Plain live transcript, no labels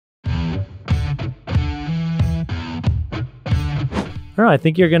don't know. I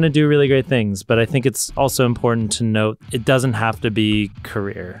think you're going to do really great things, but I think it's also important to note it doesn't have to be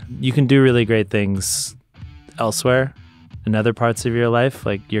career. You can do really great things elsewhere in other parts of your life.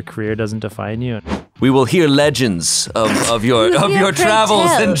 Like your career doesn't define you. We will hear legends of your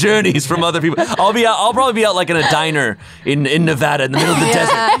travels and journeys from other people. I'll probably be out like in a diner in Nevada in the middle of the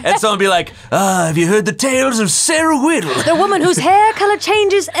desert, and someone will be like, have you heard the tales of Sarah Whittle? The woman whose hair color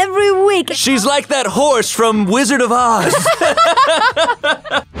changes every week. She's like that horse from Wizard of Oz.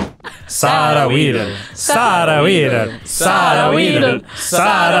 Sarah Whittle, Sarah Whittle, Sarah Whittle,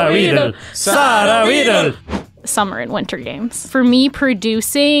 Sarah Whittle, Sarah Whittle. Summer and winter games. For me,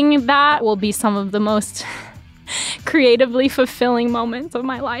 producing that will be some of the most creatively fulfilling moments of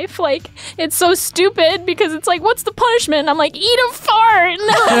my life. Like, it's so stupid because it's like, what's the punishment? And I'm like, eat a fart. And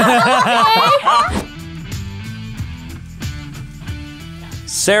okay.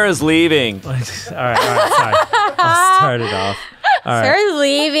 Sarah's leaving. All right, sorry. I'll start it off. All right. Sarah's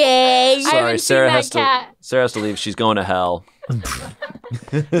leaving. Sorry, Sarah has to leave. She's going to hell.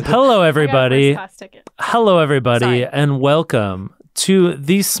 Hello, everybody. Class ticket. Hello, everybody, Sorry. and welcome to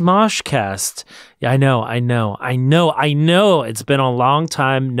the SmoshCast. Yeah, I know. It's been a long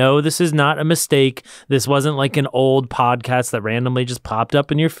time. No, this is not a mistake. This wasn't like an old podcast that randomly just popped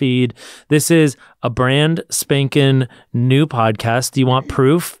up in your feed. This is a brand spanking new podcast. Do you want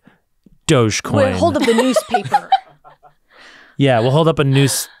proof? Dogecoin. Wait, hold up the newspaper. Yeah, we'll hold up a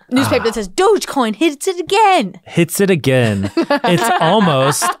Newspaper that says Dogecoin hits it again. Hits it again. It's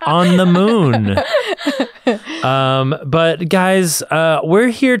almost on the moon. But guys, we're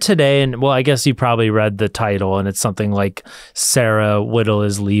here today, and well, I guess you probably read the title, and it's something like Sarah Whittle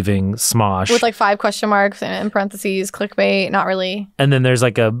is leaving Smosh. With like 5 question marks and in parentheses, clickbait, not really. And then there's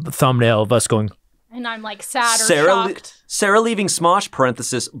like a thumbnail of us going, And I'm like sad or shocked. Sarah leaving Smosh,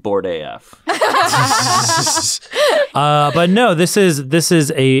 parenthesis, bored AF. but no, this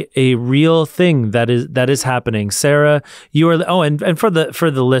is a real thing that is happening. Sarah, you are and for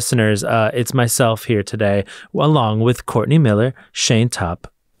the listeners, it's myself here today, along with Courtney Miller, Shayne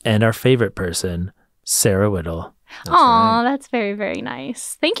Top, and our favorite person, Sarah Whittle. Aw, that's very, very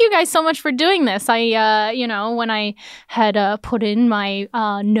nice. Thank you guys so much for doing this. I, when I had put in my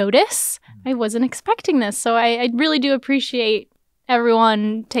notice, I wasn't expecting this. So I really do appreciate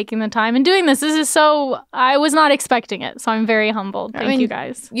everyone taking the time and doing this. I was not expecting it. So I'm very humbled. Thank you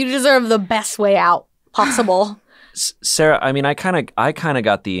guys. You deserve the best way out possible. Sarah, I mean, I kind of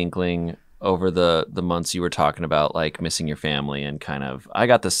got the inkling over the months you were talking about, like missing your family, and I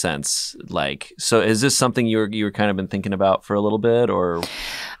got the sense, like, so is this something you were kind of been thinking about for a little bit, or?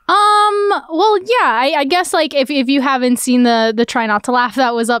 Well, yeah, I guess like if you haven't seen the Try Not to Laugh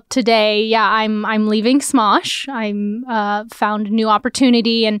that was up today, yeah, I'm leaving Smosh. I'm found a new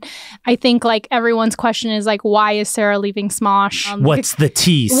opportunity, and I think like everyone's question is like, why is Sarah leaving Smosh? What's the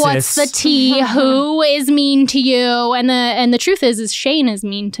tea, sis? What's the tea? Who is mean to you? And the truth is Shayne is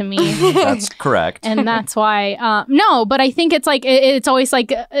mean to me. That's correct. And that's why no, but I think it's like it's always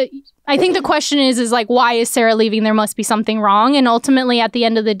like I think the question is like, why is Sarah leaving? There must be something wrong. And ultimately, at the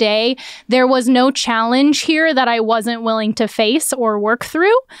end of the day, there was no challenge here that I wasn't willing to face or work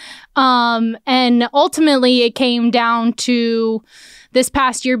through. And ultimately, it came down to this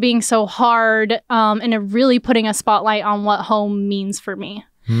past year being so hard and it really putting a spotlight on what home means for me.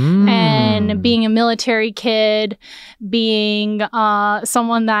 And being a military kid, being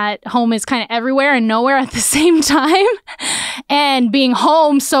someone that home is kind of everywhere and nowhere at the same time, and being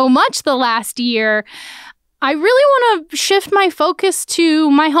home so much the last year, I really want to shift my focus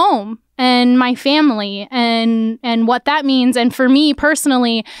to my home and my family and what that means. And for me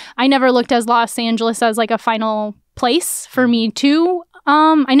personally, I never looked at Los Angeles as like a final place for me too.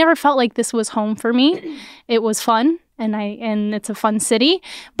 I never felt like this was home for me. It was fun. And it's a fun city,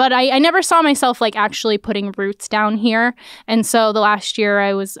 but I never saw myself like actually putting roots down here. And so the last year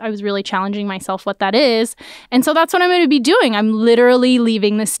I was really challenging myself what that is. And so that's what I'm going to be doing. I'm literally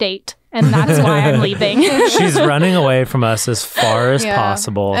leaving the state. And that's why I'm leaving. She's running away from us as far as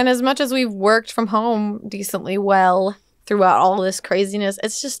possible. And as much as we've worked from home decently well throughout all this craziness,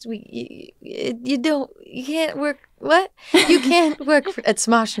 it's just you can't work. What? You can't work at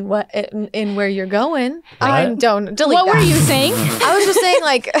Smosh in where you're going. I don't delete What that. were you saying? I was just saying,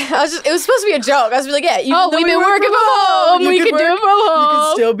 like, it was supposed to be a joke. I was like, yeah, we've been working from home. We can do it from home. You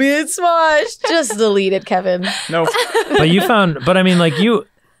can still be at Smosh. Just delete it, Kevin. No. But you found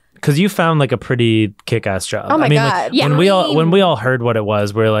like a pretty kick-ass job. Oh my I mean, God. Like, when we all heard what it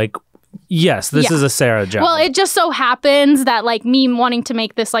was, we're like, Yes, this Yeah. is a Sarah job. Well, it just so happens that like me wanting to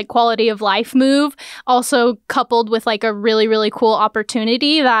make this like quality of life move also coupled with like a really, really cool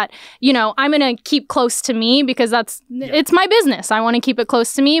opportunity that, you know, I'm going to keep close to me because it's my business. I want to keep it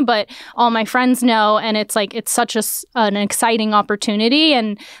close to me, but all my friends know. And it's like, it's such an exciting opportunity.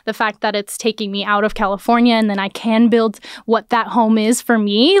 And the fact that it's taking me out of California and then I can build what that home is for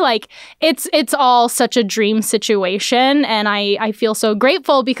me, like it's all such a dream situation. And I feel so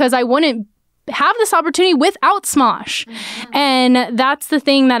grateful because I wouldn't have this opportunity without Smosh. Mm-hmm. And that's the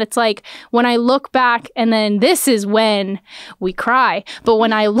thing that it's like when I look back, and then this is when we cry, but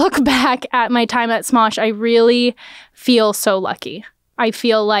when I look back at my time at Smosh, I really feel so lucky. I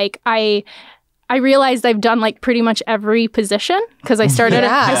feel like I realized I've done like pretty much every position because I started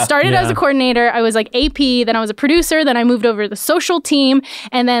as a coordinator. I was like AP, then I was a producer, then I moved over to the social team,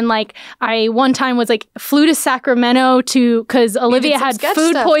 and then like I one time was like flew to Sacramento because Olivia had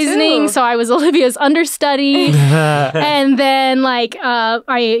food poisoning, so I was Olivia's understudy. And then like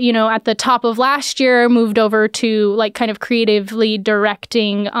I, you know, at the top of last year moved over to like kind of creatively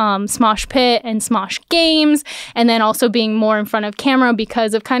directing Smosh Pit and Smosh Games, and then also being more in front of camera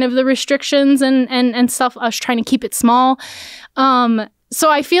because of kind of the restrictions and stuff. I was trying to keep it small. So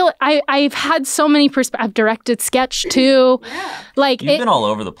I feel I've had so many I've directed sketch too. Like You've been all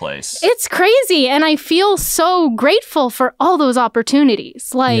over the place. It's crazy. And I feel so grateful for all those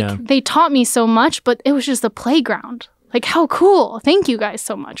opportunities. Like they taught me so much, but it was just a playground. Like how cool. Thank you guys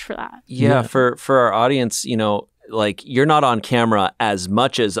so much for that. Yeah, for our audience, you know, like you're not on camera as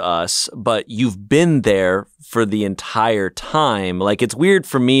much as us, but you've been there for the entire time. Like it's weird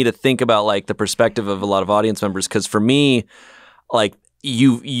for me to think about like the perspective of a lot of audience members, because for me, like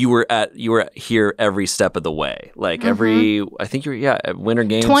you were here every step of the way. Like every, I think you were at Winter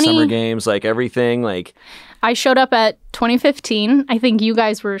Games, Summer Games, like everything. Like I showed up at 2015. I think you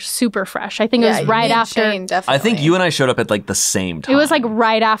guys were super fresh. I think it was right after. Shayne, definitely. I think you and I showed up at like the same time. It was like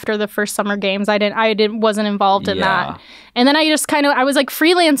right after the first Summer Games. Wasn't involved in that. And then I just I was like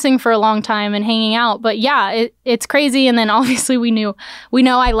freelancing for a long time and hanging out. But yeah, it's crazy. And then obviously we know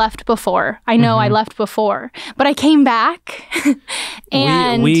I left before. I know I left before, but I came back.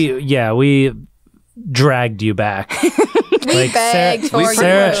 And we dragged you back. We begged for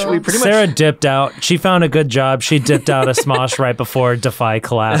you. Sarah dipped out. She found a good job. She dipped out of Smosh right before Defy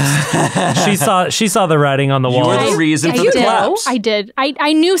collapsed. She saw the writing on the wall. You were the reason for the collapse. I did.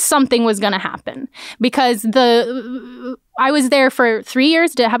 I knew something was going to happen because I was there for 3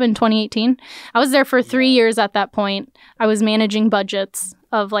 years. Did it happen in 2018? I was there for 3 years at that point. I was managing budgets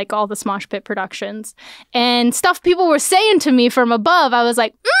of like all the Smosh Pit productions and stuff people were saying to me from above. I was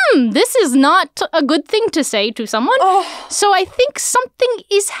like, this is not a good thing to say to someone. So I think something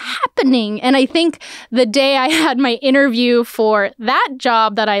is happening. And I think the day I had my interview for that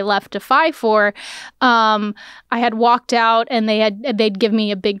job that I left Defy for, I had walked out and they'd give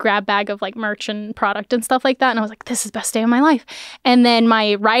me a big grab bag of like merch and product and stuff like that. And I was like, this is the best day of my life. And then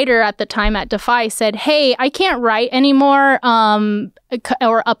my writer at the time at Defy said, hey, I can't write anymore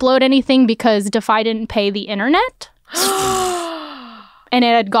or upload anything because Defy didn't pay the internet. And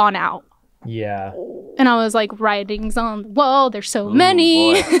it had gone out. Yeah. And I was like, writings on the wall. There's so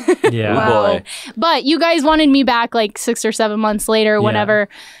many. Yeah. Wow. Boy. But you guys wanted me back like 6 or 7 months later, whenever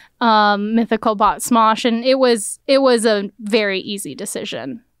Mythical bought Smosh. And it was a very easy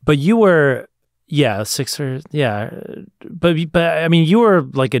decision. But you were, but I mean, you were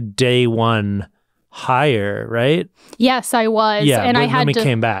like a day one hire, right? Yes, I was. Yeah, and when we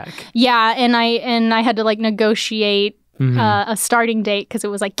came back. Yeah, and I had to like negotiate a starting date because it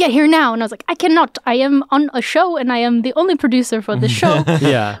was like, get here now. And I was like, I cannot. I am on a show and I am the only producer for the show.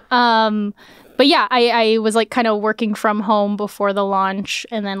 Yeah. But yeah, I was like kind of working from home before the launch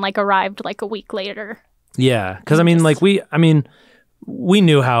and then like arrived like a week later. Yeah. Because I mean, like we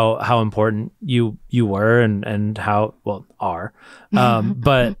knew how important you were and how, well, are,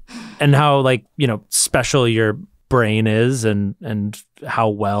 but, and how like, you know, special your brain is and how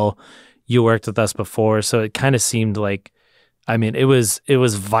well you worked with us before. So it kind of seemed like, I mean, it was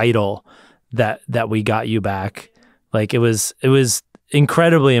vital that we got you back. Like it was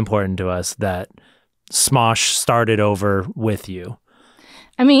incredibly important to us that Smosh started over with you.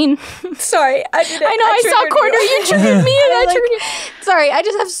 I mean, sorry, I did it. I know, I saw Courtney, you triggered me, and I triggered you. Sorry, I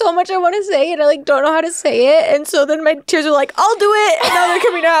just have so much I want to say, and I like don't know how to say it, and so then my tears are like, I'll do it, and now they're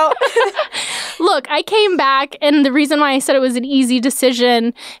coming out. Look, I came back, and the reason why I said it was an easy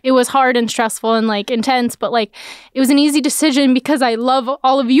decision, it was hard and stressful and like intense, but like it was an easy decision because I love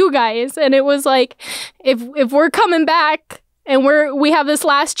all of you guys, and it was like, if we're coming back, and we have this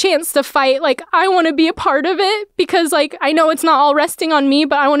last chance to fight. Like, I want to be a part of it because, like, I know it's not all resting on me,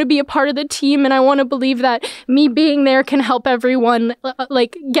 but I want to be a part of the team, and I want to believe that me being there can help everyone,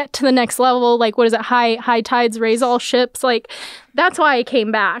 like, get to the next level. Like, what is it? High tides raise all ships. Like, that's why I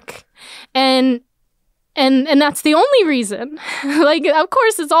came back, and that's the only reason. Like, of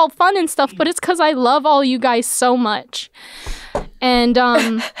course, it's all fun and stuff, but it's because I love all you guys so much. And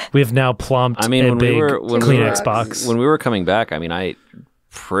we've now plumped a big Kleenex box. When we were coming back, I mean, I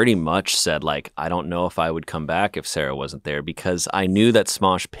pretty much said, like, I don't know if I would come back if Sarah wasn't there, because I knew that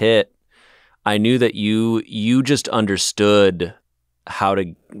Smosh Pit, I knew that you just understood how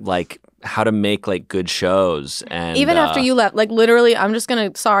to make like good shows. And even after you left, like, literally, I'm just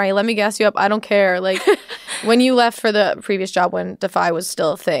gonna, sorry, let me gas you up, I don't care. Like, when you left for the previous job when Defy was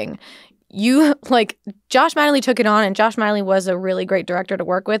still a thing, you, like, Josh Madley took it on, and Josh Madley was a really great director to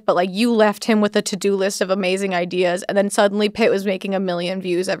work with, but, like, you left him with a to-do list of amazing ideas, and then suddenly Pitt was making 1 million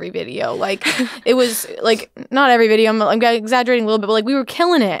views every video. Like, it was, like, not every video, I'm exaggerating a little bit, but, like, we were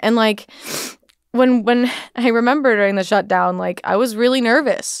killing it. And, like, when I remember during the shutdown, like, I was really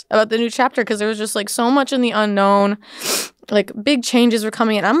nervous about the new chapter because there was just, like, so much in the unknown. Like, big changes were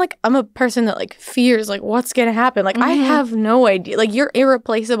coming in. I'm a person that, like, fears, like, what's gonna happen. Like, I have no idea. Like, you're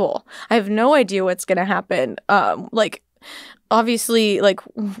irreplaceable. I have no idea what's gonna happen. Like, obviously, like,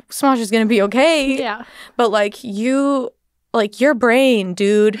 Smosh is gonna be okay. Yeah. But, like, your brain,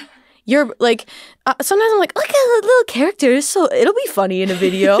 dude. You're, like, sometimes I'm like, look at the little characters, so it'll be funny in a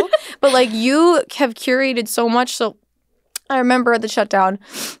video. But, like, you have curated so much. So I remember at the shutdown,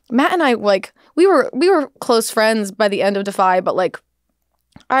 Matt and I, like, we were close friends by the end of Defy, but, like,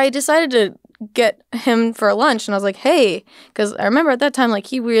 I decided to get him for lunch, and I was like, hey, because I remember at that time, like,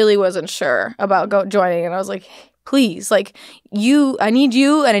 he really wasn't sure about joining, and I was like, please, like, I need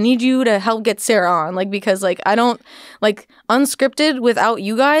you, and I need you to help get Sarah on, like, because, like, I don't, like, unscripted without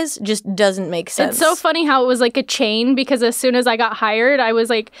you guys just doesn't make sense. It's so funny how it was like a chain, because as soon as I got hired, I was,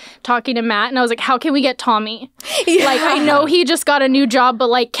 like, talking to Matt, and I was like, how can we get Tommy? Yeah. Like, I know he just got a new job, but,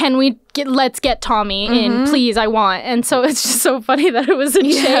 like, let's get Tommy in, please, I want. And so it's just so funny that it was a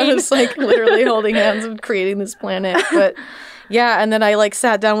chain. It was, like, literally holding hands and creating this planet, but... Yeah, and then I, like,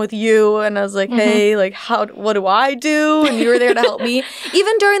 sat down with you, and I was like, hey, like, what do I do? And you were there to help me.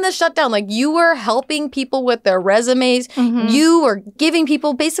 Even during the shutdown, like, you were helping people with their resumes. You were giving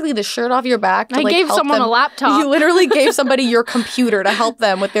people basically the shirt off your back to, like, I gave someone a laptop. You literally gave somebody your computer to help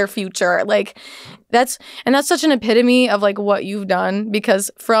them with their future. Like, that's such an epitome of, like, what you've done,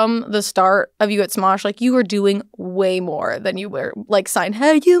 because from the start of you at Smosh, like, you were doing way more than you were, like, signed.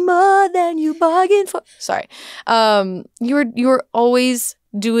 Hey, you more than you bargained for. Sorry. You were always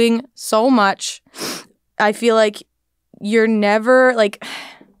doing so much. I feel like you're never, like,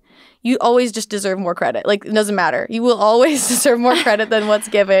 you always just deserve more credit. Like, it doesn't matter. You will always deserve more credit than what's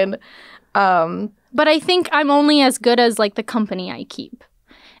given. But I think I'm only as good as, like, the company I keep.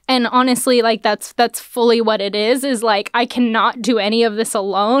 And honestly, like, that's fully what it is like, I cannot do any of this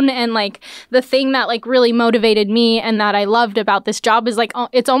alone. And, like, the thing that, like, really motivated me and that I loved about this job is, like,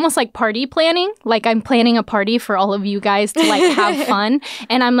 it's almost like party planning. Like, I'm planning a party for all of you guys to, like, have fun.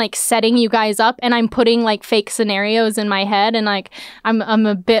 And I'm, like, setting you guys up, and I'm putting, like, fake scenarios in my head. And, like, I'm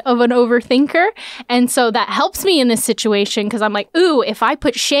a bit of an overthinker. And so that helps me in this situation, because I'm like, ooh, if I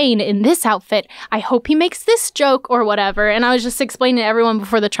put Shayne in this outfit, I hope he makes this joke or whatever. And I was just explaining to everyone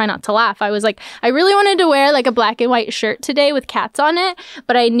before the Try Not to Laugh, I was like, I really wanted to wear, like, a black and white shirt today with cats on it,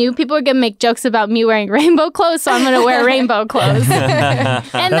 but I knew people were gonna make jokes about me wearing rainbow clothes, so I'm gonna wear rainbow clothes.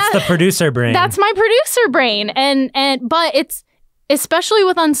 And that's the producer brain. That's my producer brain. But it's, especially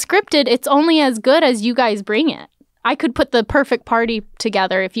with unscripted, it's only as good as you guys bring it. I could put the perfect party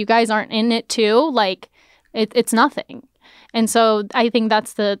together. If you guys aren't in it too, like, it's nothing. And so I think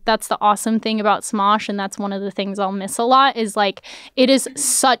that's the awesome thing about Smosh, and that's one of the things I'll miss a lot, is, like, it is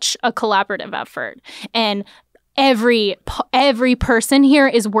such a collaborative effort, and every person here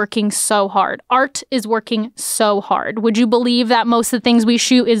is working so hard. Art is working so hard. Would you believe that most of the things we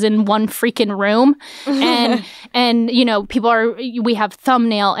shoot is in one freaking room? And you know, we have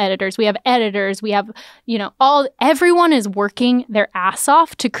thumbnail editors, we have editors, we have, you know, everyone is working their ass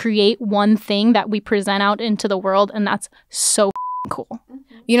off to create one thing that we present out into the world, and that's so cool.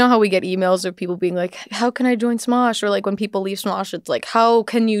 You know how we get emails of people being like, how can I join Smosh? Or, like, when people leave Smosh, it's like, how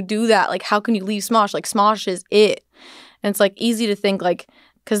can you do that? Like, how can you leave Smosh? Like, Smosh is it. And it's, like, easy to think, like,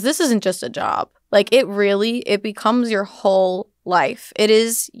 because this isn't just a job. Like, it becomes your whole life. It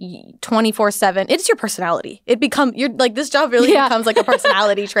is 24/7. It's your personality. You're like, this job really becomes, like, a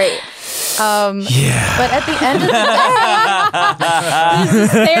personality trait. But at the end of the day, this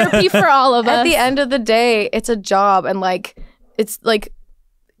is therapy for all of us. At the end of the day, it's a job, and, like, it's like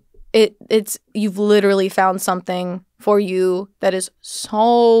it's you've literally found something for you that is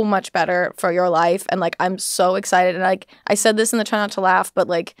so much better for your life. And like, I'm so excited. And like, I said this in the Try Not to Laugh, but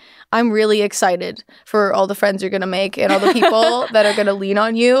like, I'm really excited for all the friends you're going to make and all the people that are going to lean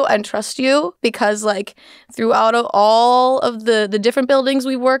on you and trust you, because like throughout all of the different buildings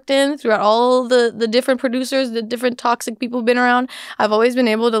we've worked in, throughout all the different producers, the different toxic people who've been around, I've always been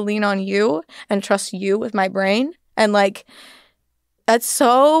able to lean on you and trust you with my brain. And like, that's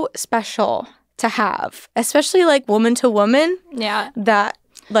so special to have, especially like woman to woman. Yeah. That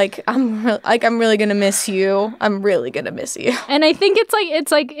like I'm really gonna miss you. I'm really gonna miss you. And I think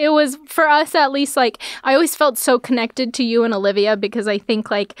it's like it was for us, at least, like I always felt so connected to you and Olivia, because I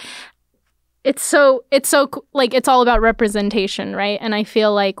think like it's so like it's all about representation, right? And I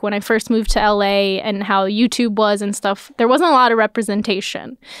feel like when I first moved to LA and how YouTube was and stuff, there wasn't a lot of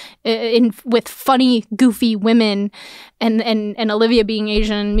representation with funny, goofy women, and Olivia being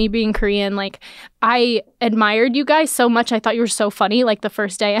Asian, me being Korean. Like, I admired you guys so much. I thought you were so funny. Like the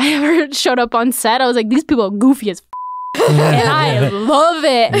first day I ever showed up on set, I was like, these people are goofy as and I love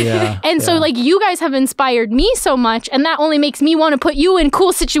it. And so like you guys have inspired me so much, and that only makes me want to put you in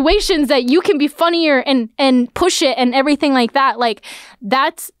cool situations that you can be funnier and push it and everything like that. Like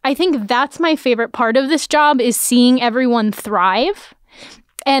I think that's my favorite part of this job, is seeing everyone thrive.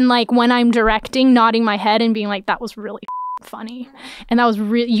 And like when I'm directing, nodding my head and being like, that was really funny, and that was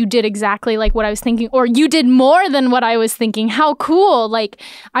really, you did exactly like what I was thinking, or you did more than what I was thinking. How cool. Like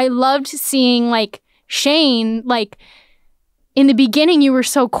I loved seeing like Shayne, like in the beginning you were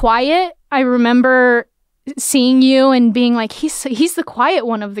so quiet. I remember seeing you and being like, he's the quiet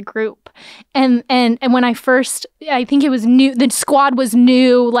one of the group. And when I think it was new, the squad was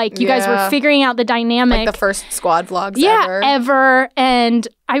new, like you guys were figuring out the dynamic. Like the first squad vlogs ever. And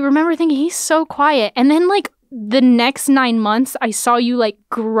I remember thinking, he's so quiet. And then like the next 9 months, I saw you like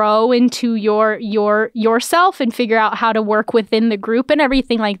grow into yourself and figure out how to work within the group and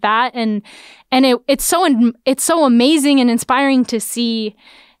everything like that. And it's so amazing and inspiring to see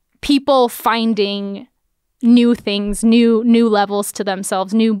people finding new things, new levels to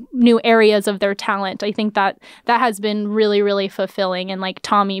themselves, new areas of their talent. I think that has been really, really fulfilling. And like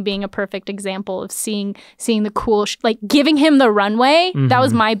Tommy being a perfect example of seeing the cool, like giving him the runway. That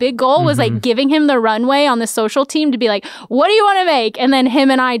was my big goal, was like giving him the runway on the social team to be like, what do you want to make? And then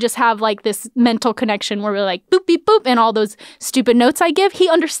him and I just have like this mental connection where we're like, boop, beep, boop. And all those stupid notes I give, he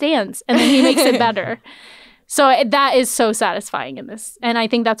understands. And then he makes it better. So that is so satisfying in this. And I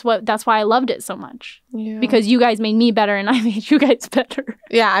think that's why I loved it so much. Yeah. Because you guys made me better and I made you guys better.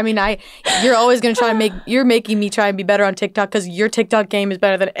 Yeah, I mean, you're always going to you're making me try and be better on TikTok, because your TikTok game is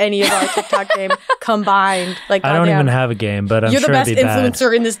better than any of our TikTok game combined. Like, I don't even have a game, but I'm you're sure the best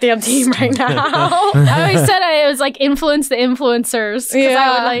influencer in this damn team right now. I always said it was like influence the influencers. Yeah. I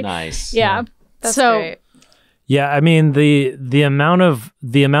would like, nice. Yeah. That's so great. Yeah, I mean the amount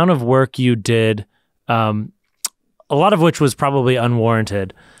of work you did, a lot of which was probably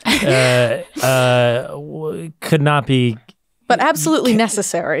unwarranted, could not be, but absolutely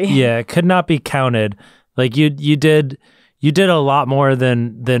necessary. Yeah, could not be counted. Like you did a lot more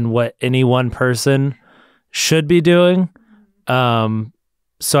than what any one person should be doing. So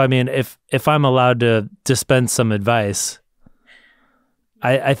I mean, if I'm allowed to dispense some advice,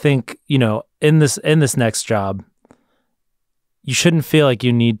 I think, you know, in this next job, you shouldn't feel like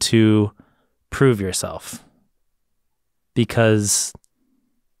you need to prove yourself. Because,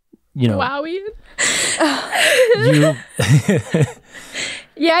 you know, wow, Ian. you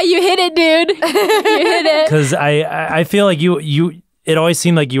yeah, you hit it, dude. You hit it. Because I feel like you it always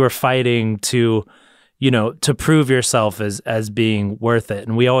seemed like you were fighting to, you know, to prove yourself as being worth it,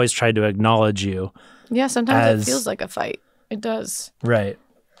 and we always tried to acknowledge you. Yeah, sometimes it feels like a fight. It does. Right.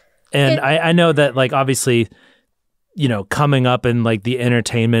 And I know that, like, obviously, you know, coming up in like the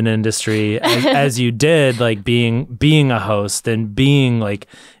entertainment industry as you did, like being a host and being like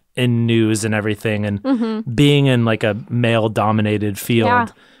in news and everything, and being in like a male dominated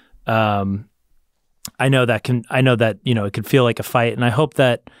field. Yeah. I know that, you know, it can feel like a fight, and I hope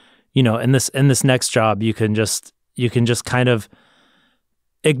that, you know, in this next job, you can just kind of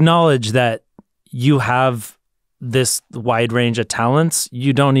acknowledge that you have this wide range of talents.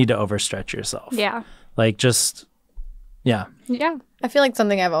 You don't need to overstretch yourself. Yeah. Like, just, yeah. Yeah. I feel like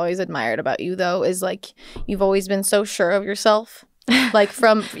something I've always admired about you, though, is like you've always been so sure of yourself. Like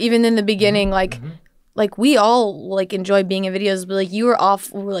from even in the beginning, like we all like enjoy being in videos, but like you were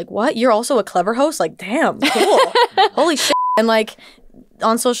off. We're like, what? You're also a clever host? Like, damn, cool. Holy shit. And like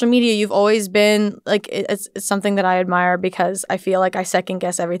on social media, you've always been like, it's something that I admire, because I feel like I second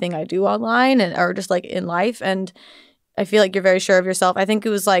guess everything I do online or just like in life. And I feel like you're very sure of yourself. I think it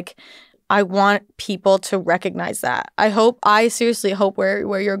was like, I want people to recognize that. I seriously hope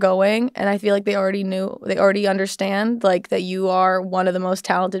where you're going, and I feel like they already understand, like, that you are one of the most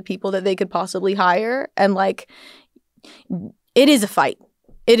talented people that they could possibly hire, and like, it is a fight.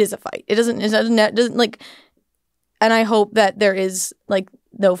 It is a fight. It doesn't like, and I hope that there is like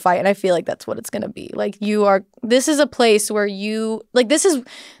no fight, and I feel like that's what it's gonna be. Like, this is a place where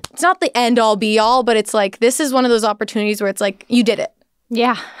it's not the end all be all, but it's like, this is one of those opportunities where it's like, you did it.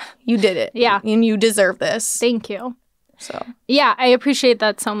 Yeah. You did it. Yeah. And you deserve this. Thank you. So yeah, I appreciate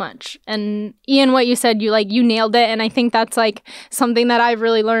that so much. And Ian, what you said, you nailed it. And I think that's like something that I've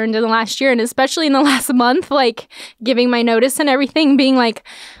really learned in the last year, and especially in the last month, like giving my notice and everything, being like,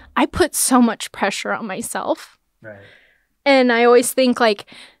 I put so much pressure on myself. Right. And I always think like,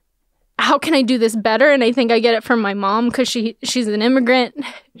 how can I do this better? And I think I get it from my mom, because she's an immigrant.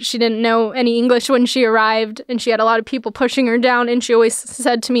 She didn't know any English when she arrived, and she had a lot of people pushing her down. And she always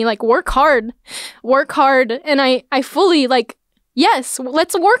said to me, like, work hard. And I fully like, yes,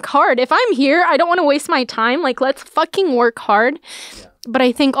 let's work hard. If I'm here, I don't want to waste my time. Like, let's fucking work hard. Yeah. But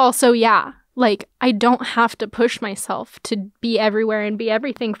I think also, like, I don't have to push myself to be everywhere and be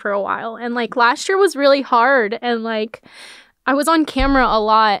everything for a while. And like, last year was really hard. And like, I was on camera a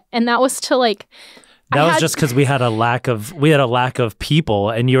lot, and that was to like. That was just because we had a lack of people,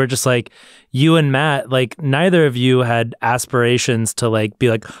 and you were just like, you and Matt, like neither of you had aspirations to like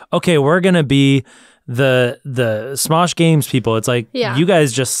be like, okay, we're gonna be the Smosh Games people. It's like, you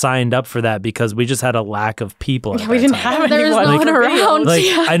guys just signed up for that because we just had a lack of people. We didn't have there was anyone no one around. Like,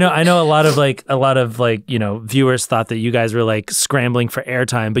 I know a lot of viewers thought that you guys were like scrambling for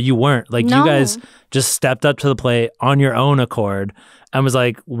airtime, but you weren't. Like, you guys just stepped up to the plate on your own accord and was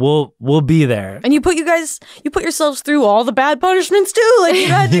like, we'll be there. And you put yourselves through all the bad punishments too. Like, you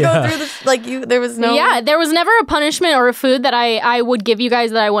had to go through this. Like, there was no. Yeah, there was never a punishment or a food that I would give you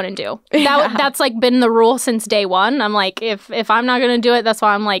guys that I wouldn't do. That's like been the rule since day one. I'm like, if I'm not gonna do it, that's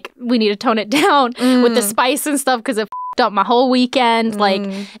why I'm like, we need to tone it down with the spice and stuff, because it up my whole weekend. Like,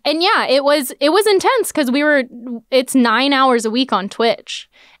 and yeah, it was intense, because it's 9 hours a week on Twitch.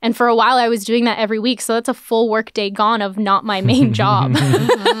 And for a while I was doing that every week. So that's a full work day gone of not my main job.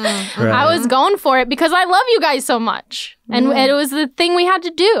 Right. I was going for it because I love you guys so much. And it was the thing we had to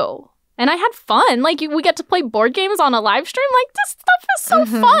do. And I had fun. Like, we get to play board games on a live stream. Like, this stuff is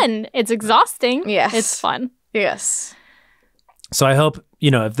so fun. It's exhausting. Yes. It's fun. Yes. So I hope,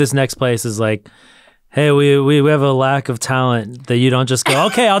 if this next place is like, hey, we have a lack of talent, that you don't just go,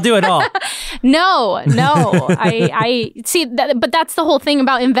 okay, I'll do it all. No. I see that, but that's the whole thing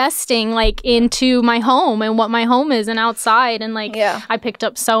about investing, like, into my home and what my home is and outside. And like, I picked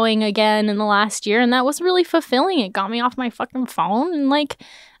up sewing again in the last year, and that was really fulfilling. It got me off my fucking phone, and like,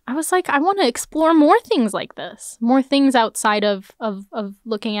 I was like, I want to explore more things like this, more things outside of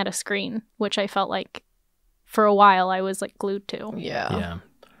looking at a screen, which I felt like for a while I was like glued to. Yeah.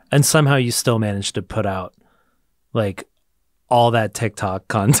 And somehow you still managed to put out like all that TikTok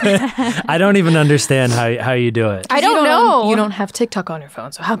content. I don't even understand how you do it. I don't know. You don't have TikTok on your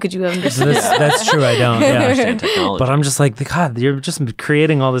phone, so how could you understand? That's true. I don't. Yeah. Understand technology. But I'm just like, God, you're just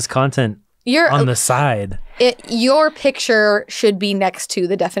creating all this content on the side. Your picture should be next to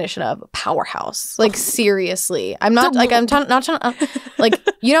the definition of powerhouse. Like, seriously, I'm not like not trying. Like,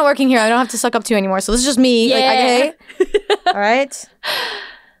 you're not working here. I don't have to suck up to you anymore. So this is just me. Yeah. Like, okay. All right.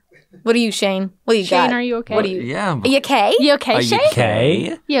 What are you, Shayne? What do you got? Shayne, are you okay? What are you? Yeah. Are you okay? You okay, Are Shayne? you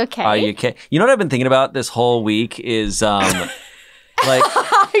okay? You okay? Are you okay? You know what I've been thinking about this whole week is like.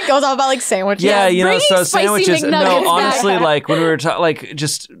 It goes all about like sandwiches. Yeah, so spicy sandwiches. McNuggets No, back. honestly, like when we were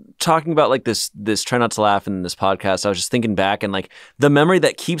just talking about like this try not to laugh in this podcast, I was just thinking back, and like the memory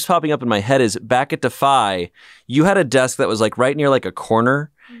that keeps popping up in my head is back at Defy. You had a desk that was like right near like a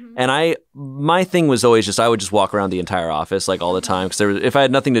corner. And my thing was always just, I would just walk around the entire office like all the time, because if I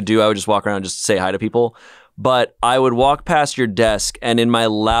had nothing to do, I would just walk around and just say hi to people. But I would walk past your desk, and in my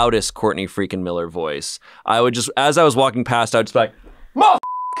loudest Courtney freaking Miller voice, I would just, as I was walking past, I would just be like,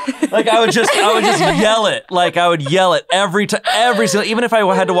 like I would just yell it. Like I would yell it every single, even if I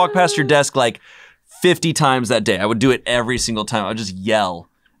had to walk past your desk like 50 times that day, I would do it every single time. I would just yell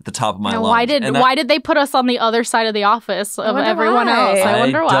at the top of my lungs. Why did they put us on the other side of the office of everyone else? I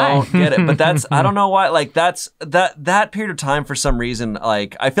wonder why. I don't get it, but I don't know why. Like that period of time, for some reason,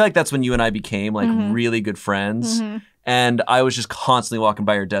 like I feel like that's when you and I became like really good friends, and I was just constantly walking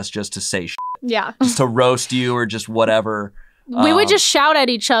by your desk just to say shit. Yeah, just to roast you or just whatever. We would just shout at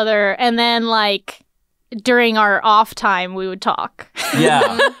each other, and then like during our off time, we would talk.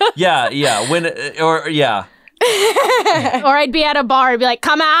 Yeah. Or I'd be at a bar and be like,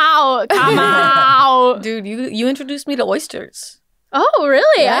 come out, come out. Dude, you introduced me to oysters. Oh,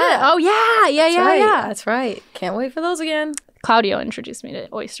 really? Yeah. Oh, yeah. That's right. Can't wait for those again. Claudio introduced me to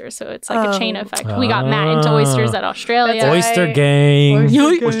oysters, so it's like a chain effect. We got Matt into oysters at Australia. That's Oyster right. gang.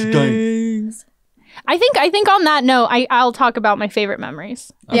 Oyster gang. I think on that note, I'll talk about my favorite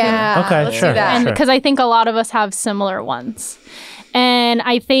memories. Yeah. Okay, let's sure. do that. And because I think a lot of us have similar ones. And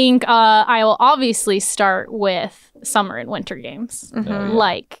I think I will obviously start with summer and winter games,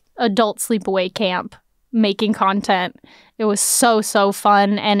 like adult sleepaway camp, making content. It was so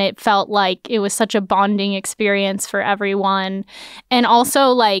fun, and it felt like it was such a bonding experience for everyone. And also,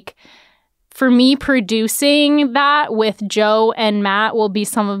 like, for me, producing that with Joe and Matt will be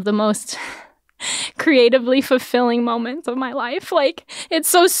some of the most creatively fulfilling moments of my life. Like, it's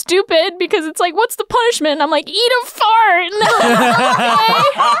so stupid because it's like, what's the punishment? And I'm like, eat a fart. And they're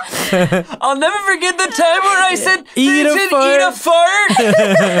like, okay. I'll never forget the time where I said, Eat a fart." Eat a fart.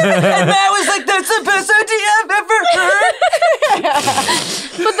 And Matt was like, that's the best idea I've ever heard.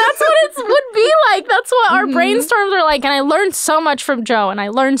 But that's what it would be like. That's what our brainstorms are like. And I learned so much from Joe, and I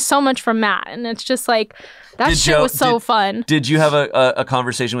learned so much from Matt. And it's just like, that shit was so fun. Did you have a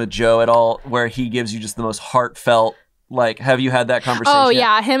conversation with Joe at all where he gives you just the most heartfelt, like, have you had that conversation? Oh,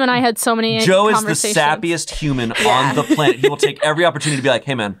 yeah. Him and I had so many Joe is the conversations. sappiest human on the planet. He will take every opportunity to be like,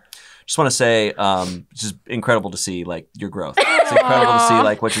 hey, man, just want to say, it's just incredible to see, like, your growth. It's incredible to see,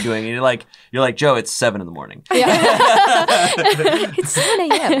 like, what you're doing. And you're like, Joe, it's 7 a.m. It's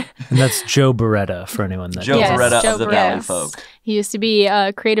 7 a.m. And that's Joe Beretta for anyone that Joe Yes, Beretta Joe of the Beretta. Valley folk. He used to be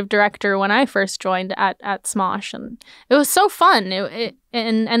a creative director when I first joined at Smosh, and it was so fun.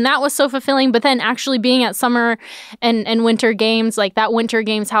 And that was so fulfilling. But then actually being at summer and winter games, like that winter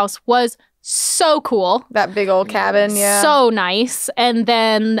games house was so cool. That big old cabin, yeah. So nice. And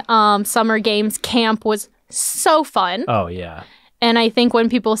then summer games camp was so fun. Oh, yeah. And I think when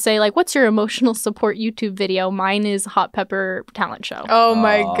people say, like, what's your emotional support YouTube video? Mine is Hot Pepper Talent Show. Oh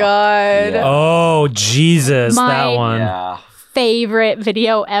my God. Yeah. Oh, Jesus, My- that one. Yeah. Favorite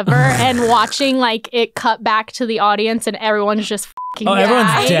video ever. And watching, like, it cut back to the audience and everyone's just f***ing Oh, everyone's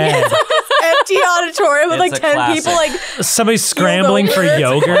dying. dead. Empty auditorium with It's like a 10 classic. people like Somebody's scrambling for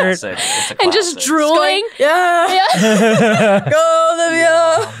yogurt. It's a And just classic. drooling. yeah. Go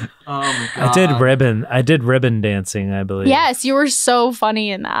Olivia. Oh my God. I did ribbon dancing, I believe. Yes, you were so funny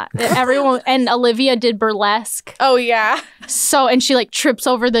in that. Everyone and Olivia did burlesque. Oh yeah. And she like trips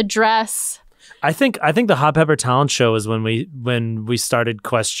over the dress. I think the Hot Pepper Talent Show is when we started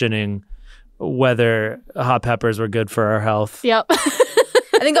questioning whether hot peppers were good for our health. Yep.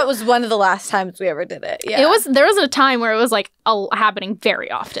 I think that was one of the last times we ever did it. Yeah. There was a time where it was like happening very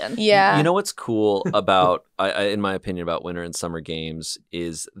often. Yeah. You know what's cool about, in my opinion, about winter and summer games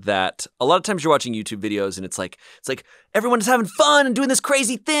is that a lot of times you're watching YouTube videos and it's like everyone's having fun and doing this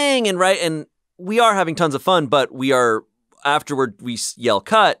crazy thing and we are having tons of fun, but we are afterward we yell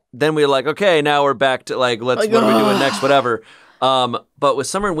cut. Then we're like, okay, now we're back to like what are we doing next, whatever. But with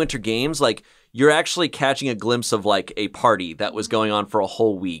summer and winter games, like you're actually catching a glimpse of like a party that was going on for a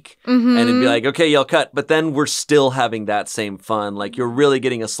whole week. And it'd be like, okay, yell cut. But then we're still having that same fun. Like you're really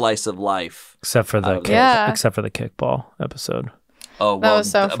getting a slice of life. Except for the kickball episode. Oh, That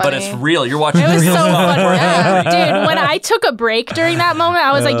was so but it's funny. real. You're watching It was real so stuff. fun. Dude, when I took a break during that moment,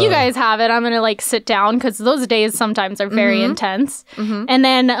 I was like, you guys have it. I'm going to like sit down because those days sometimes are very intense. And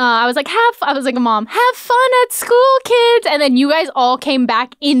then I was like, Mom, have fun at school, kids. And then you guys all came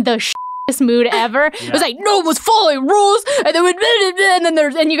back in the mood ever. It was like, no one was following rules. And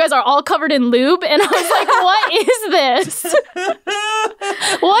then you guys are all covered in lube. And I was like, what is this?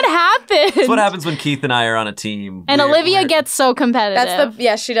 What happened? That's what happens when Keith and I are on a team. And Olivia gets so competitive.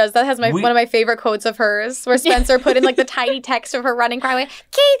 She does. That has one of my favorite quotes of hers, where Spencer put in like the tiny text of her running crying,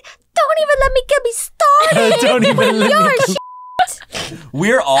 Keith, don't even let me get me started. Don't even let me.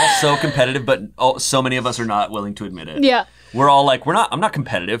 We're all so competitive, but so many of us are not willing to admit it. Yeah. We're all like, I'm not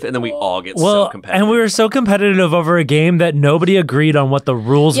competitive. And then we all get so competitive. And we were so competitive over a game that nobody agreed on what the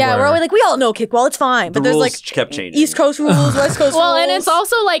rules were. Yeah, we're always like, we all know kickball, it's fine. But The there's rules like kept changing. East Coast rules, West Coast rules. Well, and it's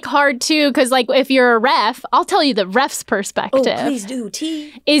also like hard too, because like if you're a ref, I'll tell you the ref's perspective please do,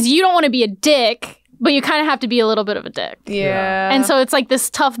 T. is you don't want to be a dick, but you kind of have to be a little bit of a dick. Yeah. And so it's like this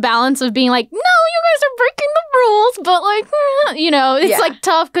tough balance of being like, no, you guys are breaking the rules, but like, it's like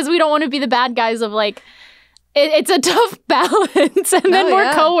tough because we don't want to be the bad guys of like, it's a tough balance. And then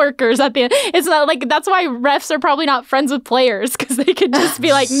we're coworkers at the end. It's not like, that's why refs are probably not friends with players because they could just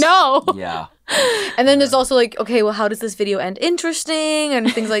be like, no. Yeah. And then there's also like, okay, well, how does this video end interesting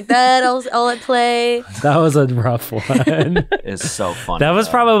and things like that. I'll let play. That was a rough one. It's so funny. That was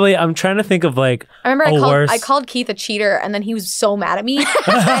probably. I'm trying to think of like. I remember worse. I called Keith a cheater, and then he was so mad at me.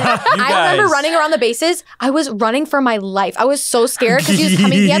 I remember running around the bases. I was running for my life. I was so scared because he was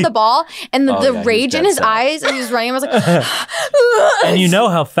coming. He had the ball, and the rage in his eyes, and he was running. I was like, and you know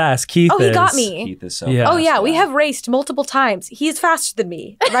how fast Keith is. he got me. Keith is so Yeah. fast. Oh yeah, we have raced multiple times. He's faster than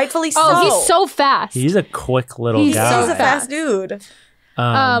me, rightfully so. Oh, he's so fast. He's a quick little He's guy. a fast dude.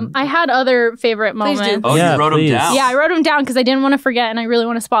 I had other favorite moments. do. Oh, Yeah, you wrote please. them down. Yeah, I wrote them down because I didn't want to forget, and I really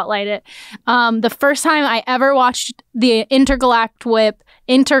want to spotlight it. The first time I ever watched the Intergalact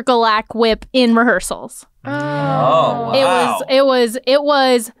Whip in rehearsals. Oh, wow. It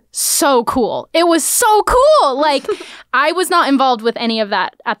was so cool. It was so cool. Like I was not involved with any of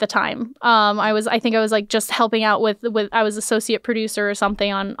that at the time. I think I was like just helping out with I was associate producer or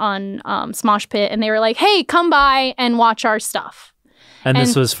something on Smosh Pit, and they were like, "Hey, come by and watch our stuff." And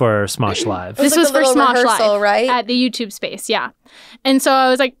this was for Smosh Live. This like was a for little Smosh rehearsal, Live, right? at the YouTube space, yeah. And so I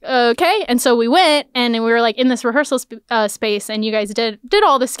was like, okay. And so we went, and we were like in this rehearsal space, and you guys did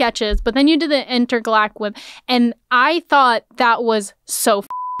all the sketches, but then you did the Intergalact Whip, and I thought that was so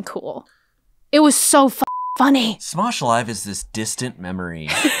f***ing cool. It was so funny. Smosh Live is this distant memory,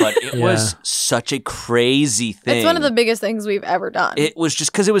 but it Yeah. was such a crazy thing. It's one of the biggest things we've ever done. It was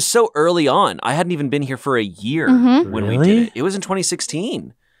just because it was so early on. I hadn't even been here for a year Mm-hmm. when we Really? did it. It was in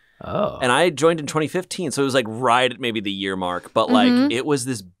 2016. Oh. And I joined in 2015, so it was like right at maybe the year mark. But like it was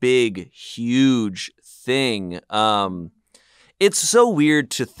this big, huge thing. It's so weird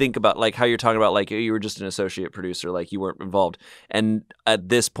to think about, like how you're talking about, like you were just an associate producer, like you weren't involved, and at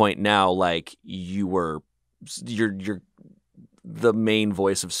this point now, like you're the main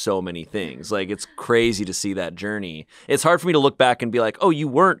voice of so many things. Like it's crazy to see that journey. It's hard for me to look back and be like, oh, you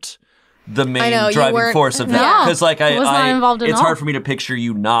weren't the main know, you driving weren't- force of that, No, because like I was not involved at it's all. hard for me to picture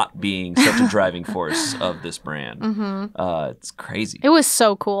you not being such a driving force of this brand. It's crazy. It was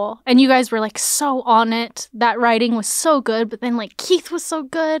so cool. And you guys were like so on it. That writing was so good, but then like Keith was so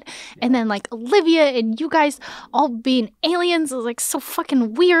good. And then like Olivia and you guys all being aliens was like so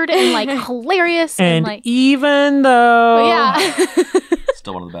fucking weird and like hilarious. And like, even though, yeah.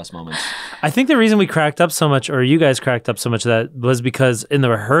 Still one of the best moments. I think the reason we cracked up so much, or you guys cracked up so much, that was because in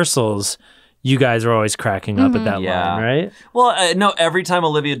the rehearsals, you guys were always cracking up at that Yeah. line, right? Well, no, every time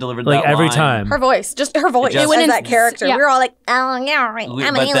Olivia delivered Like that every line, time. her voice, just her voice, It as went that character. yeah. We were all like, oh yeah, right. I'm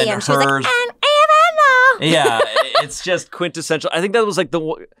an but then alien. She was like, hers- and even though. Yeah, it's just quintessential. I think that was like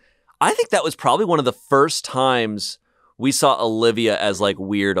I think that was probably one of the first times we saw Olivia as like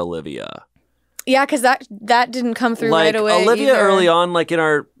weird Olivia. Yeah, because that didn't come through Like right away. Olivia either. early on, like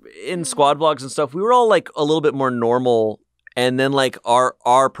in squad vlogs and stuff, we were all like a little bit more normal. And then like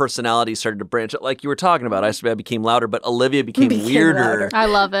our personalities started to branch out, like you were talking about. I became louder, but Olivia became weirder. louder. I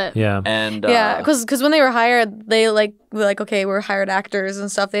love it. Yeah. And Yeah, because when they were hired, they were like, okay, we're hired actors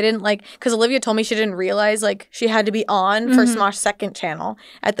and stuff. They didn't like, because Olivia told me she didn't realize like she had to be on for Smosh's second channel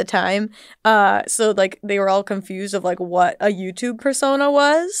at the time. So like they were all confused of like what a YouTube persona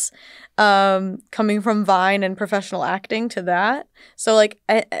was, coming from Vine and professional acting to that. So like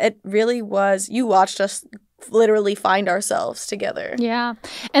it really was. You watched us literally find ourselves together. Yeah.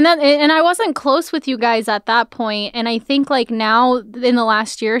 And I wasn't close with you guys at that point. And I think like now in the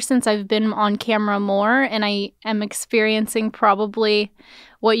last year since I've been on camera more and I am experiencing probably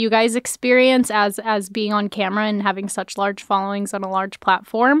what you guys experience as being on camera and having such large followings on a large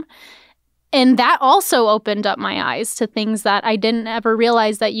platform. And that also opened up my eyes to things that I didn't ever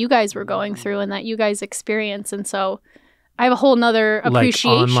realize that you guys were going through and that you guys experience. And so I have a whole nother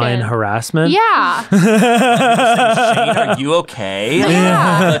appreciation. Like online harassment? Yeah. Shayne, are you okay?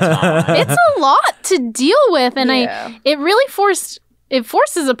 Yeah. It's a lot to deal with, and Yeah. it really forces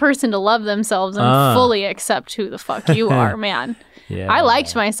a person to love themselves and fully accept who the fuck you are, man. Yeah. I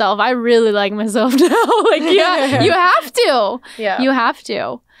liked myself. I really like myself now. Like, yeah, you have to. Yeah. You have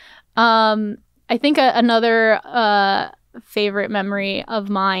to. I think another favorite memory of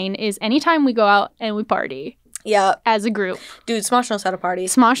mine is anytime we go out and we party Yeah. as a group. Dude, Smosh knows how to party.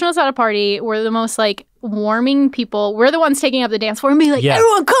 Smosh knows how to party. We're the most like warming people. We're the ones taking up the dance floor and being like, Yeah.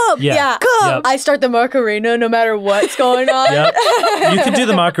 everyone come. Yeah. Come! Yep. I start the Macarena no matter what's going on. Yep. You can do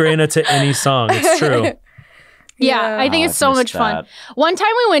the Macarena to any song. It's true. Yeah, I think Oh, it's I've so missed much fun. that. One time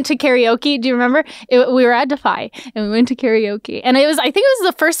we went to karaoke. Do you remember? We were at Defy and we went to karaoke. And I think it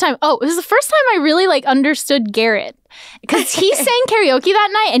was the first time. Oh, it was the first time I really like understood Garrett because he sang karaoke that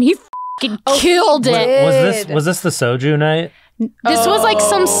night and he fucking killed he it. did. Was this the soju night? This was like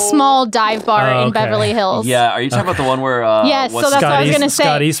some small dive bar in okay. Beverly Hills. Yeah, are you talking about the one where? Yes, what's so that's what I was gonna say.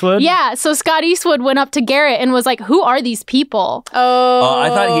 Scott Eastwood? Yeah, so Scott Eastwood went up to Garrett and was like, "Who are these people?" I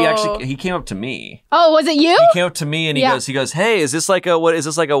thought he came up to me. Oh, was it you? He came up to me and he Yeah. goes, "Hey, is this like a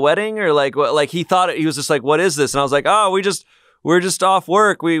wedding or like what?" Like he thought he was just like, "What is this?" And I was like, "Oh, we're just off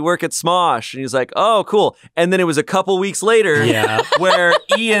work. We work at Smosh." And he's like, "Oh, cool." And then it was a couple weeks later where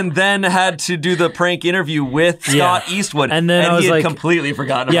Ian then had to do the prank interview with Scott Eastwood. And then I was he had like, completely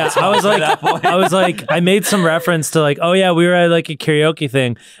forgotten about I Smosh was by like, that point. I was like, I made some reference to like, oh yeah, we were at like a karaoke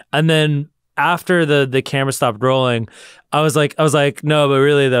thing. And then after the camera stopped rolling, I was like, no, but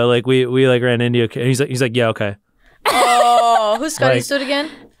really though, like we like ran into you. And he's like, yeah, okay. Oh, who's Scott Eastwood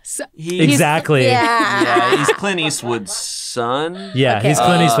again? Exactly. Yeah, he's Clint Eastwood's son. Yeah, Okay. he's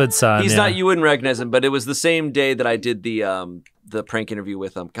Clint Eastwood's son. He's yeah. not. You wouldn't recognize him, but it was the same day that I did the prank interview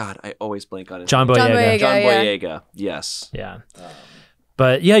with him. God, I always blank on his John name. Boyega. John yeah. Boyega. Yes. Yeah.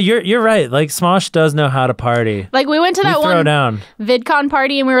 But yeah, you're right. Like Smosh does know how to party. Like we went to that throw one down. VidCon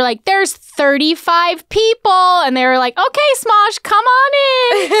party and we were like, "There's 35 people," and they were like, "Okay, Smosh, come on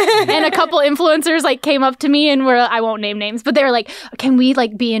in." And a couple influencers like came up to me and were, I won't name names, but they were like, "Can we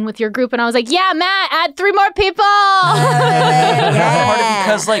like be in with your group?" And I was like, "Yeah, Matt, add 3 more people." Part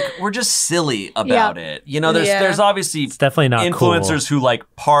because like we're just silly about it. You know, there's obviously It's definitely not influencers who like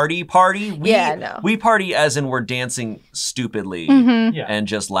party. no. We party as in we're dancing stupidly and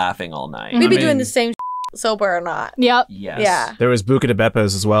just laughing all night. We be doing the same sober or not. Yep. Yes. Yeah. There was Buca de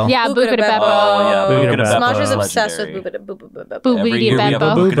Beppos as well. Yeah, Buca de Beppo. Oh yeah, Buca Buca de de Beppo. Smosh is Beppo. obsessed with Legendary. Buca Every de year we have a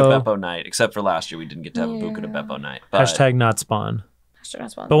Beppo. Buca de Beppo. Beppo night, except for last year we didn't get to have a Buca de Beppo night. But Hashtag not spawn.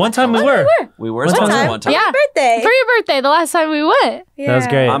 But But one time we were. we were One supposed to time. one time. Yeah. birthday. For your birthday, the last time we went. That was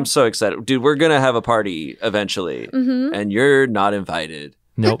great. I'm so excited. Dude, we're going to have a party eventually, and you're not invited.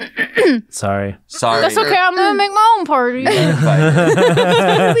 Nope. Sorry. Sorry. That's okay. I'm gonna make my own party. You're invited.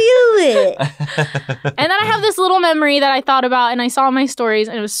 And then I have this little memory that I thought about and I saw in my stories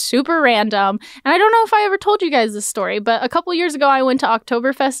and it was super random. And I don't know if I ever told you guys this story, but a couple years ago I went to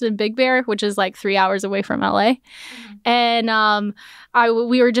Oktoberfest in Big Bear, which is like 3 hours away from LA. And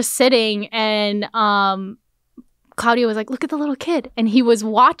we were just sitting and Claudia was like, "Look at the little kid." And he was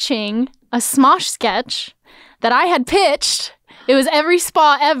watching a Smosh sketch that I had pitched. It was every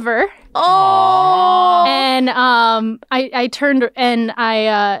spa ever. Oh. And I turned around.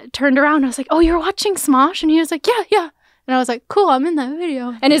 I was like, "Oh, you're watching Smosh?" And he was like, "Yeah." And I was like, "Cool, I'm in that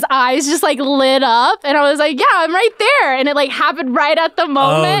video." And his eyes just like lit up, and I was like, "Yeah, I'm right there." And it like happened right at the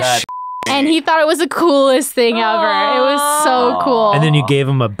moment. And he thought it was the coolest thing ever. It was so cool. And then you gave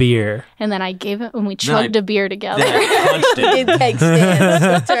him a beer. And then I gave it, and we chugged a beer together. Then I punched it. It takes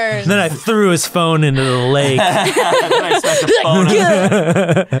stands. Turns. And then I threw his phone into the lake. Then I smashed the phone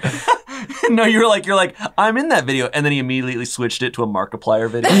out. No, you're like, "I'm in that video," and then he immediately switched it to a Markiplier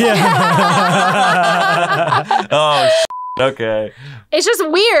video. Oh, okay. It's just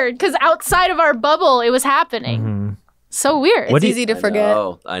weird because outside of our bubble, it was happening. So weird. It's easy to forget.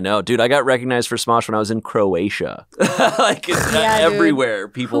 I know. Dude, I got recognized for Smosh when I was in Croatia. Like, it's Yeah, dude. everywhere.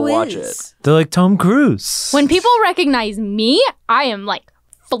 People Who watch is? it. They're like Tom Cruise. When people recognize me, I am like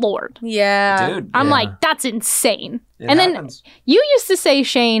floored. Yeah. Dude. I'm like, that's insane. It And happens. then you used to say,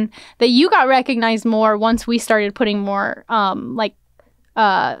 Shayne, that you got recognized more once we started putting more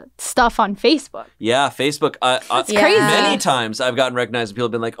stuff on Facebook. Yeah, Facebook. It's crazy. Many times I've gotten recognized and people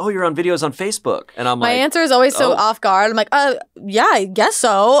have been like, "Oh, you're on videos on Facebook." And I'm My like, answer is always so off guard. I'm like, yeah, I guess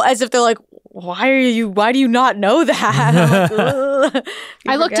so. As if they're like, why do you not know that? I'm like, "Ugh."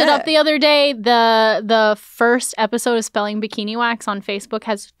 You I looked it forget. up the other day. The first episode of Spelling Bikini Wax on Facebook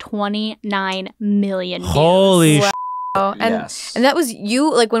has 29 million views. Holy Wow. sh**. And yes. and that was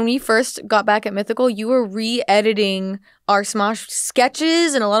you, like when we first got back at Mythical, you were re-editing our Smosh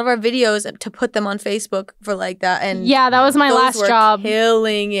sketches and a lot of our videos to put them on Facebook for like that. And Yeah, that was my those last were job.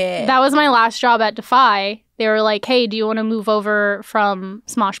 killing it. That was my last job at Defy. They were like, "Hey, do you want to move over from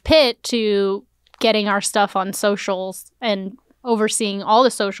Smosh Pit to getting our stuff on socials and overseeing all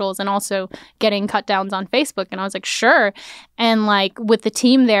the socials and also getting cut downs on Facebook?" And I was like, "Sure." And like with the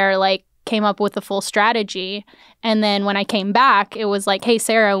team there, like came up with the full strategy. And then when I came back, it was like, "Hey,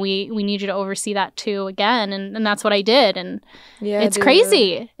 Sarah, we need you to oversee that too again." And that's what I did. And yeah, it's dude.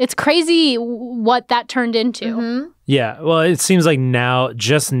 crazy. It's crazy what that turned into. Mhm. Yeah. Well, it seems like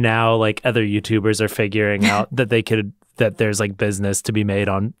just now, like other YouTubers are figuring out that there's like business to be made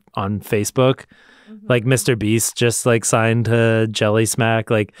on Facebook. Like Mr. Beast just like signed to Jelly Smack.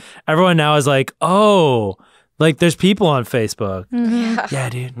 Like everyone now is like, "Oh, like there's people on Facebook." Mm-hmm. Yeah,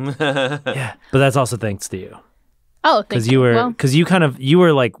 dude. Yeah. But that's also thanks to you. Oh, because thank you were Well, because you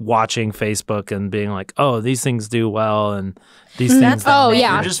were like watching Facebook and being like, oh, these things do well and these things. Oh, don't.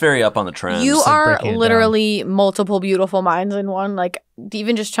 yeah. You're just very up on the trends. You like are breaking it literally multiple beautiful minds in one. Like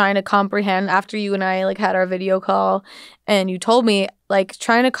even just trying to comprehend after you and I like had our video call and you told me like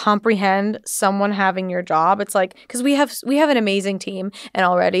trying to comprehend someone having your job. It's like because we have an amazing team and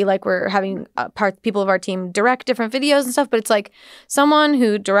already like we're having people of our team direct different videos and stuff. But it's like someone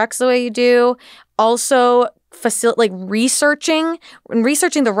who directs the way you do, also researching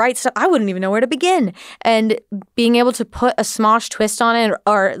the right stuff. I wouldn't even know where to begin. And being able to put a Smosh twist on it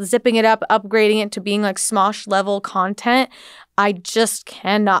or zipping it up, upgrading it to being like Smosh level content, I just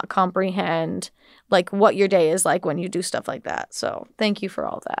cannot comprehend like what your day is like when you do stuff like that. So thank you for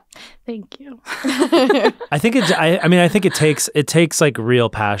all that. thank you. I think I think it takes like real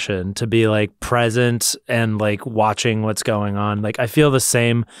passion to be like present and like watching what's going on. Like I feel the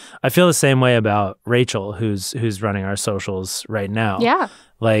same way about Rachel who's running our socials right now. Yeah.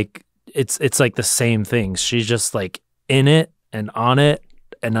 Like it's like the same thing. She's just like in it and on it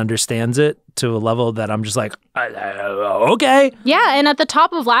and understands it to a level that I'm just like, okay. Yeah, and at the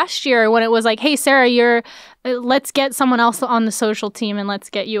top of last year when it was like, hey, Sarah, let's get someone else on the social team and let's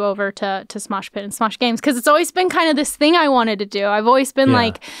get you over to Smosh Pit and Smosh Games, because it's always been kind of this thing I wanted to do. I've always been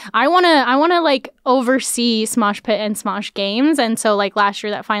like, I want to like oversee Smosh Pit and Smosh Games, and so like last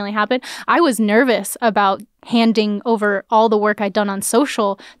year that finally happened. I was nervous about handing over all the work I'd done on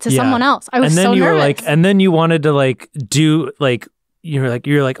social to someone else. I was so nervous. And then you wanted to like do like, you're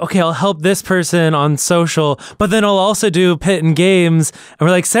like, okay, I'll help this person on social, but then I'll also do Pit and Games. And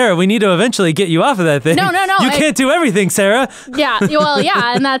we're like, Sarah, we need to eventually get you off of that thing. No. You can't do everything, Sarah. Yeah, well,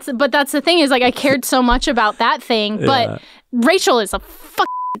 yeah, and that's the thing is like I cared so much about that thing, but Rachel is a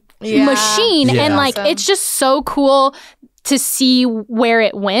machine, and like it's just so cool to see where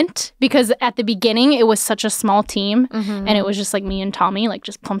it went, because at the beginning it was such a small team and it was just like me and Tommy like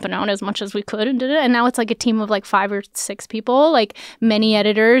just pumping out as much as we could and did it, and now it's like a team of like 5 or 6 people, like many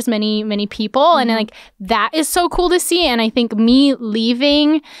editors, many people, and like that is so cool to see. And I think me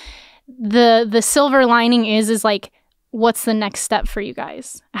leaving, the silver lining is like, what's the next step for you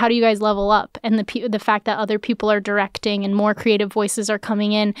guys? How do you guys level up? And the fact that other people are directing and more creative voices are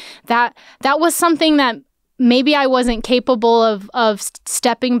coming in, that was something that maybe I wasn't capable of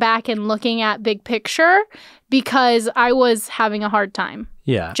stepping back and looking at big picture, because I was having a hard time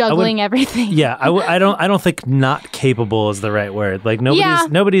juggling everything. Yeah, I don't think not capable is the right word. Like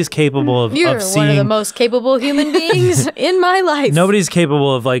nobody's capable of You're seeing. one of the most capable human beings in my life. Nobody's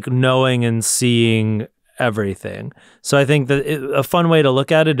capable of like knowing and seeing everything. So I think that a fun way to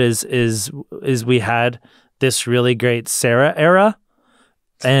look at it is we had this really great Sarah era.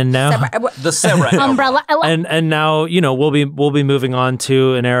 And now the Sarah umbrella, and now we'll be moving on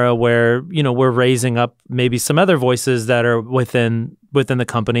to an era where we're raising up maybe some other voices that are within the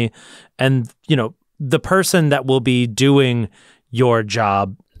company, and the person that will be doing your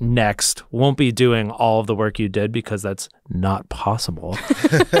job next won't be doing all of the work you did, because that's not possible.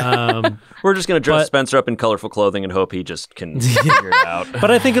 We're just gonna dress Spencer up in colorful clothing and hope he just can figure it out. But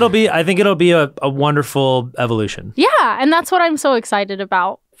I think it'll be a wonderful evolution. Yeah, and that's what I'm so excited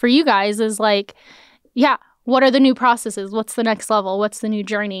about for you guys is like, what are the new processes? What's the next level? What's the new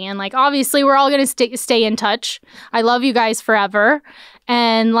journey? And like, obviously, we're all gonna stay in touch. I love you guys forever,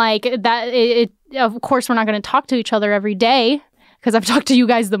 and like that. Of course, we're not gonna talk to each other every day, because I've talked to you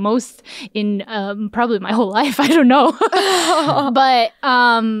guys the most in probably my whole life. I don't know. But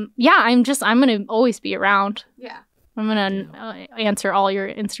I'm going to always be around. Yeah. I'm going to answer all your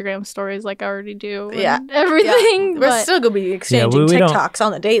Instagram stories like I already do. And everything. Yeah. We're still going to be exchanging TikToks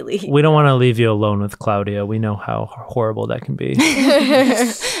on the daily. We don't want to leave you alone with Claudia. We know how horrible that can be.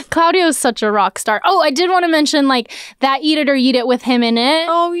 Claudio is such a rock star. Oh, I did want to mention like that Eat It or Eat It with him in it.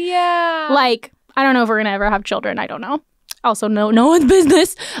 Oh, yeah. Like, I don't know if we're going to ever have children. I don't know. Also, no one's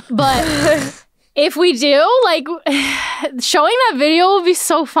business. But if we do, like, showing that video will be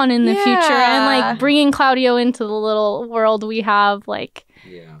so fun in the future. And, like, bringing Claudio into the little world we have, like,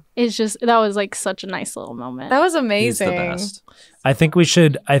 it's just, that was, like, such a nice little moment. That was amazing. He's the best. I think we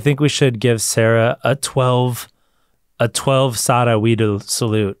should give Sarah a 12 Sada Whittle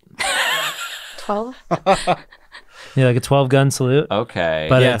salute. 12? Yeah, like a 12-gun salute. Okay.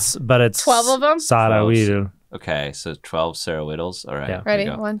 But it's 12 of them? Sada Whittle. Okay, so 12 Sarah Whittles. All right. Yeah. Ready?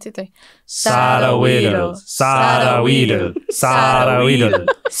 1, 2, 3. Sada Whittle, Sada Whittle, Sada Whittle,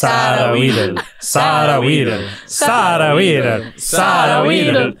 Sada Whittle, Sada Whittle, Sada Whittle, Sada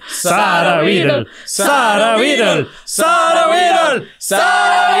Whittle, Sada Whittle, Sada Whittle, Sada Whittle, Sada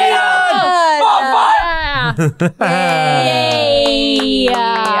Whittle. Yay!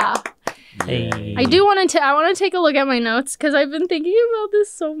 Hey. I do want to. I want to take a look at my notes because I've been thinking about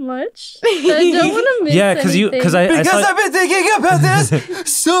this so much. I don't want to miss anything. because I've been thinking about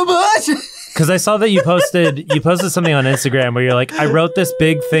this so much. Because I saw that you posted something on Instagram where you're like, I wrote this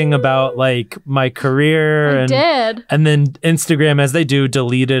big thing about like my career. I did. And then Instagram, as they do,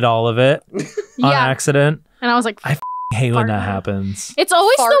 deleted all of it on accident. And I was like, I hate when that happens. It's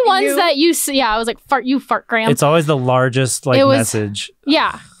always Fart the ones you. that you see. Yeah, I was like, fart gram. It's always the largest like message.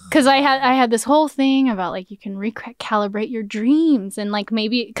 Yeah. Because I had this whole thing about like you can recalibrate your dreams and like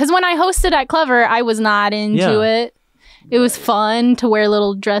maybe because when I hosted at Clever, I was not into it. It was fun to wear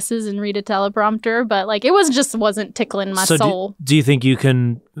little dresses and read a teleprompter, but like it wasn't tickling my soul. Do you think you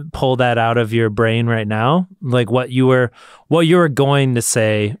can pull that out of your brain right now? Like what you were going to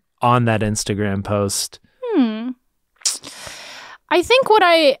say on that Instagram post? I think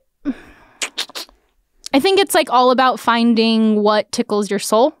it's like all about finding what tickles your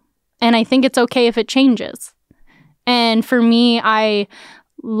soul. And I think it's okay if it changes. And for me, I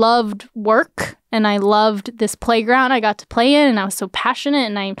loved work and I loved this playground I got to play in and I was so passionate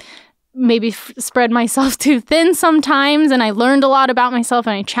and I maybe spread myself too thin sometimes and I learned a lot about myself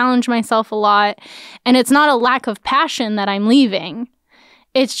and I challenged myself a lot. And it's not a lack of passion that I'm leaving.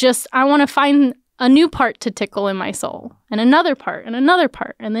 It's just I want to find a new part to tickle in my soul and another part and another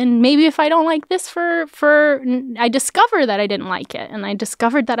part. And then maybe if I don't like this I discover that I didn't like it and I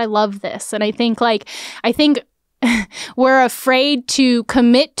discovered that I love this. And I think we're afraid to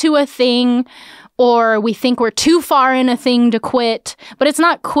commit to a thing or we think we're too far in a thing to quit, but it's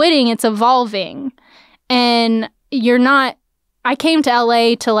not quitting, it's evolving. And I came to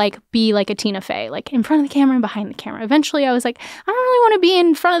LA to like be like a Tina Fey, like in front of the camera and behind the camera. Eventually I was like, I don't really want to be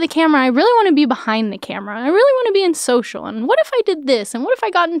in front of the camera. I really want to be behind the camera. I really want to be in social. And what if I did this? And what if I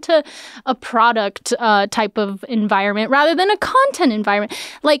got into a product type of environment rather than a content environment?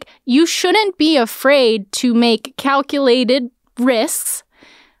 Like you shouldn't be afraid to make calculated risks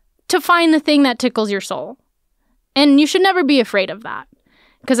to find the thing that tickles your soul. And you should never be afraid of that.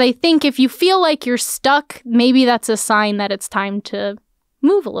 Because I think if you feel like you're stuck, maybe that's a sign that it's time to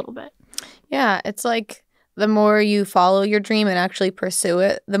move a little bit. Yeah, it's like the more you follow your dream and actually pursue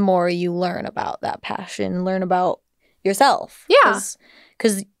it, the more you learn about that passion, learn about yourself. Yeah.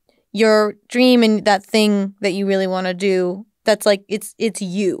 Because your dream and that thing that you really want to do, that's like, it's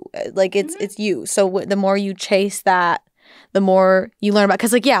you. Like, it's you. So the more you chase that, the more you learn about,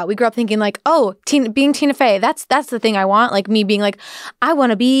 because like, yeah, we grew up thinking like, oh, being Tina Fey, that's the thing I want. Like me being like, I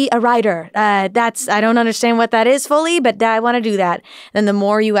want to be a writer. I don't understand what that is fully, but I want to do that. And the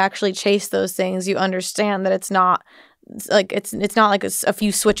more you actually chase those things, you understand that it's not like a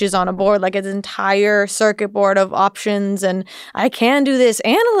few switches on a board, like it's an entire circuit board of options. And I can do this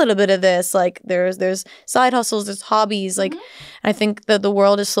and a little bit of this. Like there's side hustles, there's hobbies. Like I think that the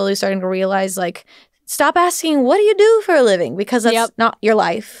world is slowly starting to realize like, stop asking, what do you do for a living? Because that's not your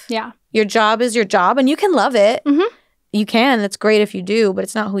life. Yeah. Your job is your job and you can love it. You can. That's great if you do, but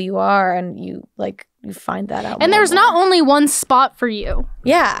it's not who you are. And you find that out. And there's not only one spot for you.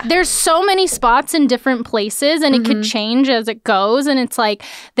 Yeah. There's so many spots in different places and it could change as it goes. And it's like,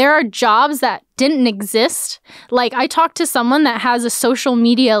 there are jobs that didn't exist. Like I talked to someone that has a social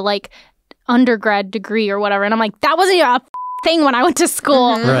media like undergrad degree or whatever. And I'm like, that wasn't a thing when I went to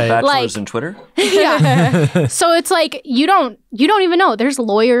school. Right. Bachelor's in Twitter? Yeah. So it's like you don't even know. There's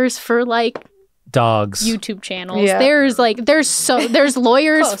lawyers for like dogs, YouTube channels. Yeah. There's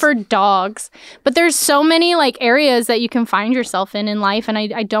lawyers for dogs. But there's so many like areas that you can find yourself in life and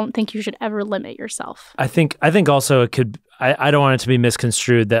I don't think you should ever limit yourself. I think also it could I don't want it to be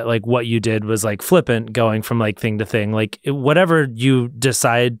misconstrued that like what you did was like flippant going from like thing to thing. Like whatever you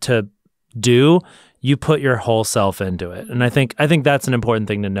decide to do, you put your whole self into it. And I think that's an important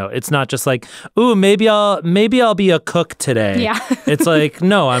thing to note. It's not just like, ooh, maybe I'll be a cook today. Yeah. It's like,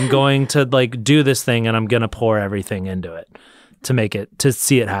 no, I'm going to like do this thing and I'm going to pour everything into it to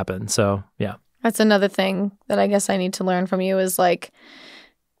see it happen. So, yeah. That's another thing that I guess I need to learn from you is like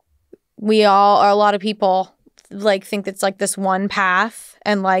a lot of people like think it's like this one path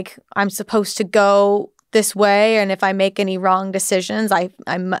and like I'm supposed to go this way, and if I make any wrong decisions,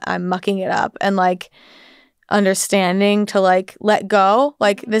 I'm mucking it up, and like understanding to like let go.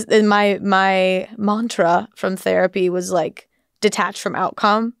 Like this, my mantra from therapy was like detach from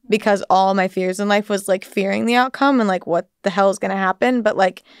outcome, because all my fears in life was like fearing the outcome and like what the hell is gonna happen. But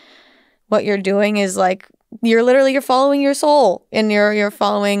like what you're doing is like you're following your soul and you're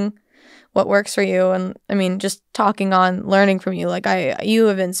following what works for you. And I mean, just talking on learning from you, like you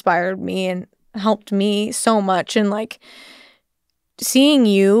have inspired me and helped me so much, and like seeing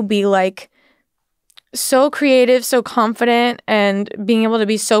you be like so creative, so confident, and being able to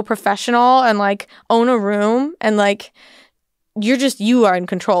be so professional and like own a room, and like you are in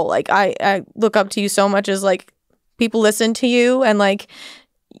control. Like I look up to you so much as like people listen to you, and like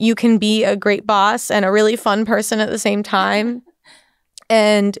you can be a great boss and a really fun person at the same time.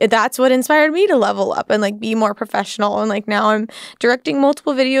 And that's what inspired me to level up and like be more professional. And like now I'm directing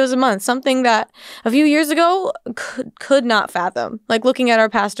multiple videos a month, something that a few years ago could not fathom. Like looking at our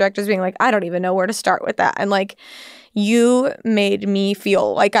past directors being like, I don't even know where to start with that. And like you made me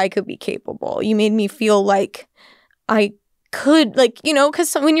feel like I could be capable. You made me feel like I could, like, you know,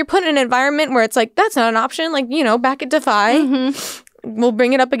 because when you're put in an environment where it's like, that's not an option, like, you know, back at Defy. Mm-hmm. We'll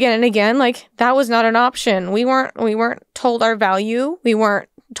bring it up again and again. Like that was not an option. We weren't told our value. We weren't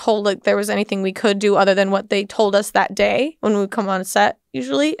told like there was anything we could do other than what they told us that day when we would come on set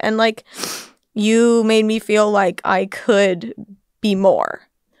usually. And like you made me feel like I could be more.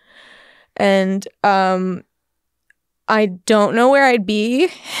 And I don't know where I'd be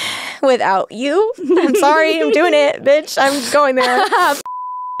without you. I'm sorry, I'm doing it, bitch. I'm going there.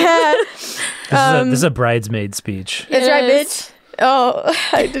 This is a bridesmaid speech. That's right, bitch. Oh,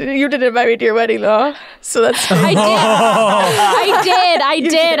 you didn't invite me to your wedding, though. So that's I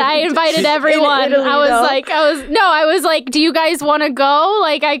did. I invited everyone. Italy, I was like, do you guys want to go?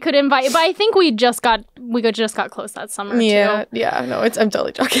 Like, I could invite, but I think we just got close that summer too. Yeah. No, I'm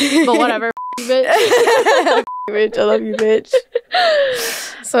totally joking. But whatever, bitch. Bitch, I love you, bitch.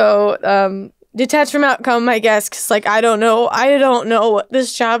 So, detached from outcome, I guess, because like I don't know what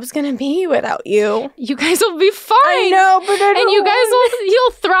this job's gonna be without you. You guys will be fine. I know, but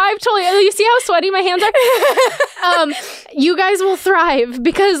you'll thrive totally. You see how sweaty my hands are? You guys will thrive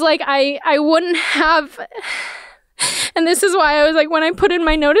because like I wouldn't have. And this is why I was like, when I put in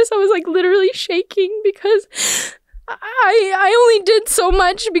my notice, I was like literally shaking because I only did so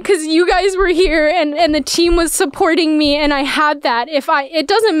much because you guys were here and the team was supporting me, and I had that. It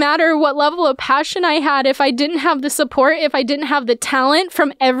doesn't matter what level of passion I had, if I didn't have the support, if I didn't have the talent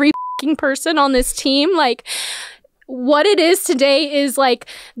from every fucking person on this team, like what it is today is like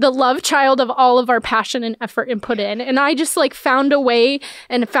the love child of all of our passion and effort and put in. And I just like found a way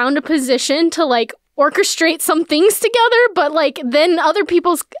and found a position to like orchestrate some things together, but like then other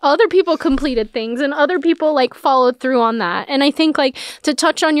people completed things and other people like followed through on that. And I think like to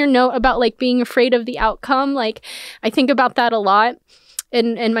touch on your note about like being afraid of the outcome, like I think about that a lot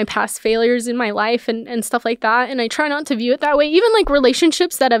and my past failures in my life and stuff like that. And I try not to view it that way. Even like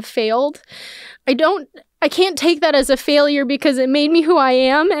relationships that have failed, I can't take that as a failure because it made me who I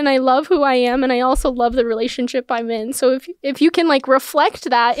am, and I love who I am, and I also love the relationship I'm in. So if you can like reflect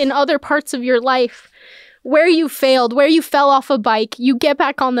that in other parts of your life where you failed, where you fell off a bike, you get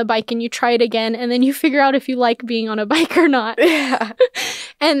back on the bike and you try it again, and then you figure out if you like being on a bike or not. Yeah.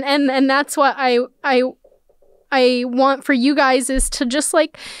 and that's what I want for you guys, is to just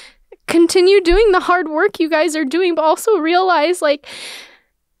like continue doing the hard work you guys are doing, but also realize like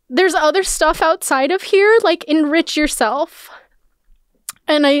there's other stuff outside of here, like enrich yourself.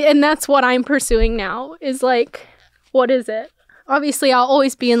 And that's what I'm pursuing now, is like, what is it? Obviously, I'll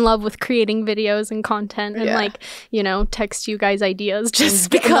always be in love with creating videos and content and like, you know, text you guys ideas just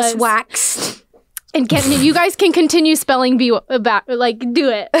because. Waxed. And you guys can continue spelling bee back, like do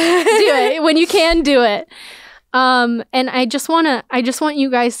it when you can do it. And I just want you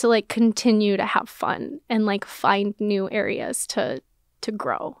guys to like continue to have fun and like find new areas to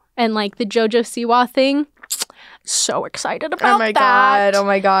grow. And like the JoJo Siwa thing, so excited about that. Oh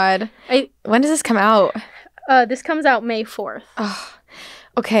my god. When does this come out? This comes out May 4th. Oh,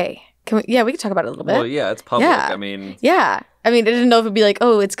 okay. We can talk about it a little bit. Well, yeah, it's public. Yeah. I mean, I didn't know if it'd be like,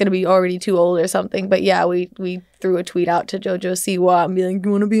 oh, it's gonna be already too old or something. But yeah, we threw a tweet out to JoJo Siwa and be like,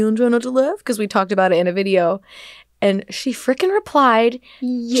 you want to be on Try Not to Laugh? Because we talked about it in a video. And she freaking replied,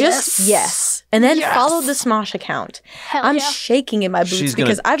 just yes. And then followed the Smosh account. I'm shaking in my boots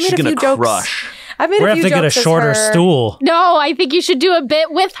because I've made a few jokes. I've made a few jokes. We have to get a shorter stool. No, I think you should do a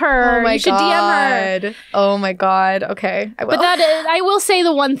bit with her. Oh my you should DM her. Oh my god. Okay, I will. But I will say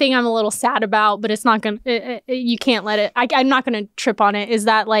the one thing I'm a little sad about, but it's not gonna. You can't let it. I'm not gonna trip on it. Is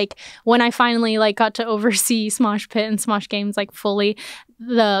that like when I finally like got to oversee Smosh Pit and Smosh Games like fully,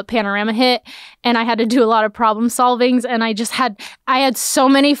 the panorama hit, and I had to do a lot of problem solvings, and I had so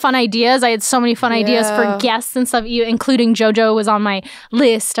many fun ideas. I had so many fun ideas for guests and stuff, including JoJo was on my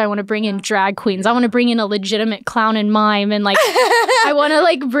list. I want to bring in drag queens. I want to bring in a legitimate clown and mime, and like I want to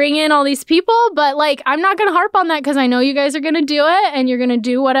like bring in all these people, but like I'm not gonna harp on that because I know you guys are gonna do it, and you're gonna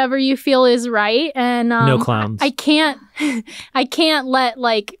do whatever you feel is right. And no clowns. I can't let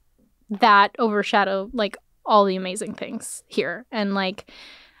like that overshadow like all the amazing things here. And like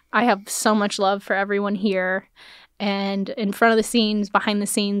I have so much love for everyone here. And in front of the scenes, behind the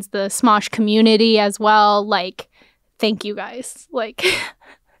scenes, the Smosh community as well. Like, thank you guys. Like,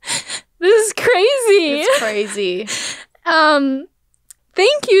 this is crazy. It's crazy.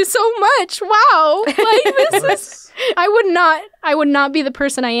 Thank you so much. Wow. Like, this is, I would not be the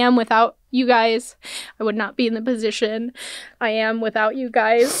person I am without you guys. I would not be in the position I am without you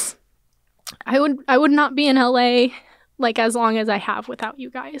guys. I would not be in LA like as long as I have without you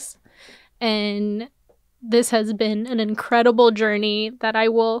guys. And this has been an incredible journey that I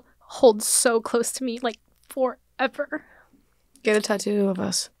will hold so close to me like forever. Get a tattoo of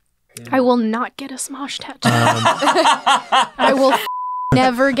us. Yeah. I will not get a Smosh tattoo. I will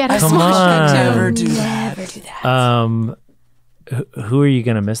never get a Smosh tattoo. Never do that. Never do that. Who are you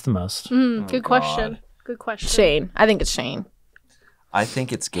gonna miss the most? Good question. Good question. Shayne. I think it's Shayne. I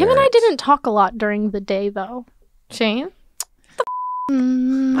think it's Garrett. Him and I didn't talk a lot during the day, though. Shayne?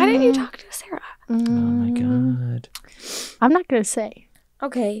 Why didn't you talk to Sarah? Oh my god. I'm not gonna say.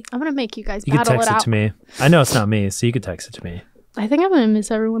 Okay. I'm gonna make you guys You could battle text it it out. to me. I know it's not me, so you could text it to me. I think I'm gonna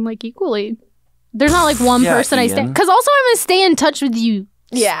miss everyone like equally. There's not like one Yeah, person I stay. Ian. Because also I'm gonna stay in touch with you.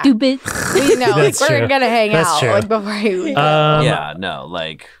 Yeah. Stupid. We know. Like, That's we're true. gonna hang That's out true. like before you. Yeah, no,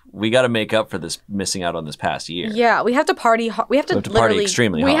 like we got to make up for this missing out on this past year. Yeah, we have to party. We have to We have to literally. party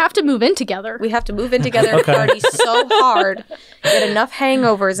extremely We hard. have to move in together. We have to move in together and Okay. party so hard. Get enough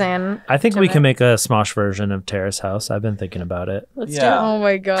hangovers in. I think we can make a Smosh version of Terrace House. I've been thinking about it. Let's Yeah. Oh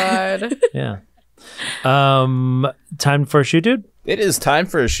my god. Yeah. Time for a shoot, dude? It is time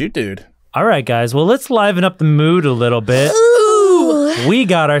for a shoot, dude. All right, guys. Well, let's liven up the mood a little bit. Ooh. We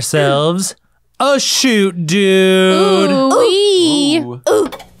got ourselves a shoot, dude. Ooh-wee.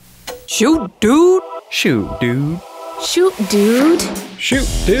 Shoot, dude. Shoot, dude. Shoot, dude. Shoot,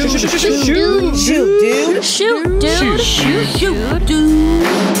 dude. Shoot, dude. Shoot, dude. Shoot,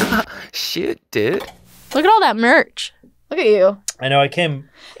 dude. Shit, dude. Look at all that merch. Look at you. I know I came.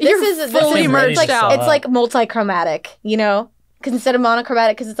 This is fully merged like, out. It's like multi-chromatic, you know? Because instead of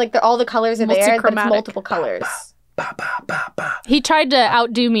monochromatic, because it's like all the colors are there, but it's Multi-chromatic. multiple colors. He tried to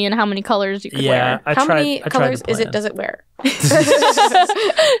outdo me in how many colors you could Yeah, wear. I How tried. many I tried colors to is it? plan. Does it wear?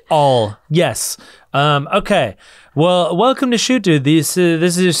 All. Yes. Okay. Well, welcome to Shoot Dude. This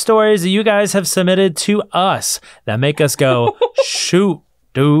is stories that you guys have submitted to us that make us go, shoot,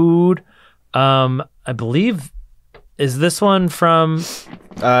 dude. I believe, is this one from...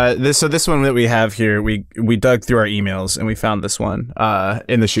 This one that we have here, we dug through our emails and we found this one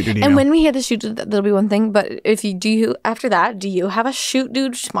in the shoot dude email. And when we hear the shoot dude, that'll be one thing. But if you do, after that, do you have a shoot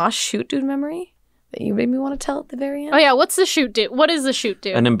dude, Smosh shoot dude memory that you maybe want to tell at the very end? Oh yeah, what's the shoot dude? What is the shoot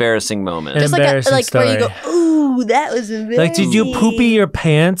dude? An embarrassing moment. An Just like embarrassing where you go, story. ooh, that was embarrassing. Like, did you poopy your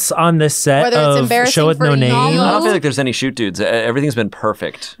pants on the set Whether it's of embarrassing Show With for No you- Name? I don't feel like there's any shoot dudes. Everything's been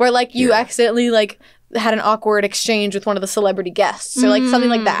perfect. Where like you accidentally like had an awkward exchange with one of the celebrity guests or like something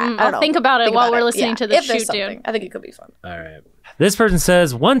like that. I don't I'll know. think about it while we're listening Yeah. to the If there's shoot dude. something, I think it could be fun. All right. This person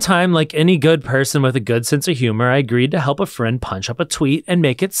says, one time, like any good person with a good sense of humor, I agreed to help a friend punch up a tweet and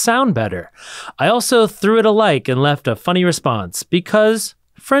make it sound better. I also threw it a like and left a funny response because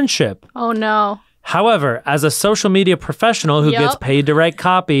friendship. Oh no. However, as a social media professional who gets Yup. paid to write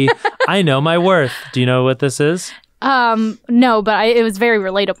copy, I know my worth. Do you know what this is? No, but it was very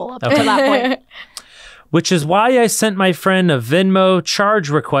relatable up to that point. Which is why I sent my friend a Venmo charge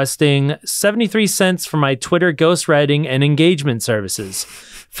requesting 73 cents for my Twitter ghostwriting and engagement services.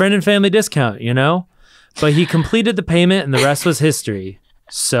 Friend and family discount, you know? But he completed the payment and the rest was history.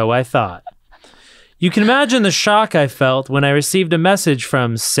 So I thought. You can imagine the shock I felt when I received a message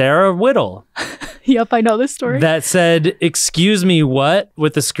from Sarah Whittle Yep, I know this story. that said, "Excuse me, what?"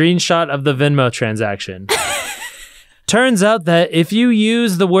 with a screenshot of the Venmo transaction. Turns out that if you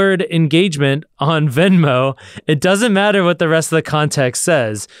use the word engagement on Venmo, it doesn't matter what the rest of the context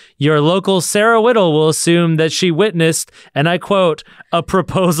says. Your local Sarah Whittle will assume that she witnessed, and I quote, a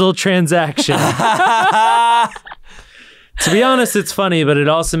proposal transaction. To be honest, it's funny, but it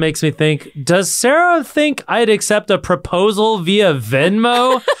also makes me think, does Sarah think I'd accept a proposal via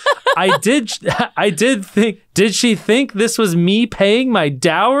Venmo? I did think, did she think this was me paying my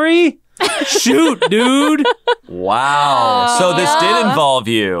dowry? Shoot, dude. Wow. So this did involve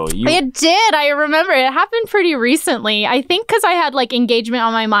you. It did. I remember it happened pretty recently. I think because I had like engagement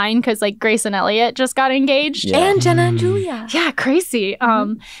on my mind because like Grace and Elliot just got engaged. Yeah. And Jenna and Julia. Yeah, crazy.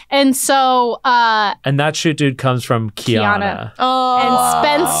 And so And that shoot dude comes from Kiana. Oh. and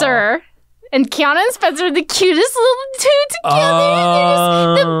Spencer And Kiana and Spencer are the cutest little two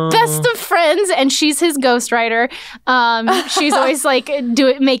together. They're just the best of friends. And she's his ghostwriter. She's always like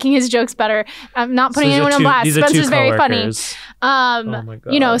making his jokes better. I'm not putting anyone on blast. Spencer's very funny. Oh my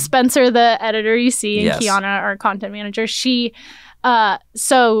God. You know, Spencer, the editor you see, and Yes. Kiana, our content manager,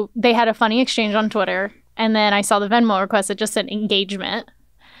 so they had a funny exchange on Twitter. And then I saw the Venmo request that just said engagement.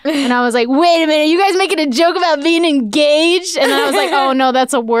 And I was like, wait a minute, you guys making a joke about being engaged? And then I was like, oh no,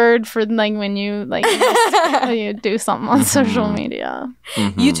 that's a word for like when you like you do something on social media.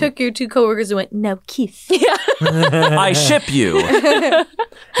 You took your two coworkers and went, no, kiss. I ship you. And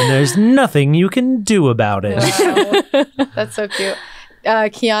there's nothing you can do about it. Wow. That's so cute.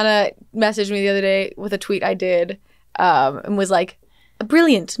 Kiana messaged me the other day with a tweet I did and was like,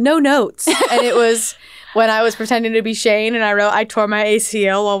 brilliant, no notes. And it was when I was pretending to be Shayne and I wrote, I tore my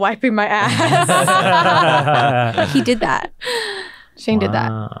ACL while wiping my ass. He did that. Shayne did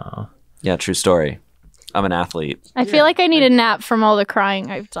that. Yeah, true story. I'm an athlete. I feel like I need a nap from all the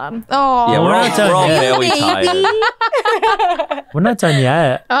crying I've done. Oh, Yeah, we're all very baby. tired. We're not done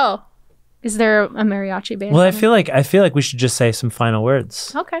yet. Oh. Is there a mariachi band? Well, I feel like we should just say some final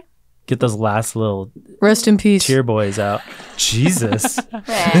words. Okay. Get those last little Rest in peace. tear boys out. Jesus.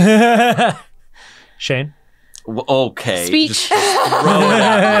 Shayne? Okay. Speech. Just throw it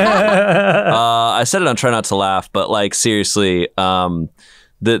out. I said it on Try Not to Laugh, but like seriously,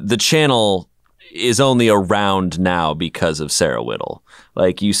 the channel is only around now because of Sarah Whittle.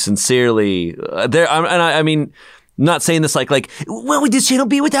 Like you sincerely, I mean, I'm not saying this like, what would this channel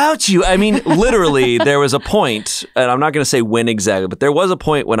be without you? I mean, literally, there was a point, and I'm not going to say when exactly, but there was a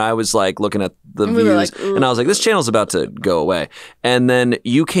point when I was like looking at the we were views, like, ooh. and I was like, this channel's about to go away. And then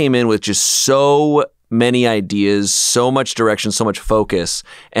you came in with just so many ideas, so much direction, so much focus,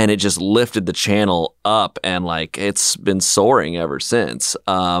 and it just lifted the channel up, and like it's been soaring ever since.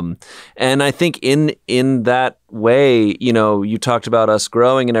 And I think in that way, you know, you talked about us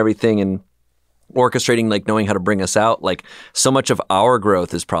growing and everything, and orchestrating, like knowing how to bring us out. Like so much of our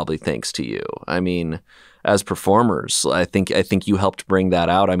growth is probably thanks to you. I mean, as performers, I think you helped bring that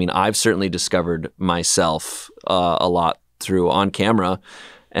out. I mean, I've certainly discovered myself a lot through on camera.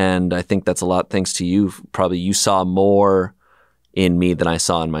 And I think that's a lot thanks to you. Probably you saw more in me than I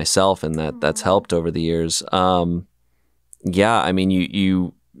saw in myself, and that's helped over the years. Yeah, I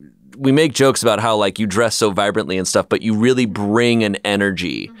mean, we make jokes about how like you dress so vibrantly and stuff, but you really bring an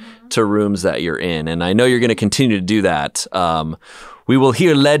energy to rooms that you're in, and I know you're going to continue to do that. We will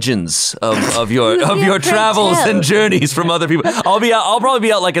hear legends of your travels and journeys from other people. I'll probably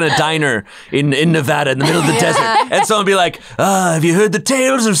be out like in a diner in Nevada in the middle of the desert, and someone will be like, have you heard the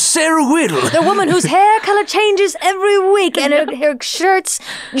tales of Sarah Whittle? The woman whose hair color changes every week and her shirts.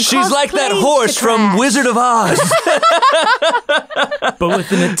 She's like that horse from Wizard of Oz. But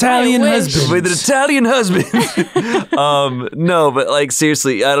with an Italian husband. With an Italian husband. No, but like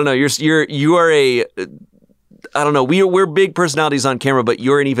seriously, I don't know. You are a I don't know. We're big personalities on camera, but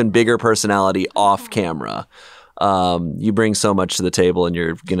you're an even bigger personality off camera. You bring so much to the table, and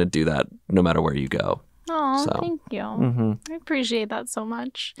you're gonna do that no matter where you go. Oh, So. thank you. I appreciate that so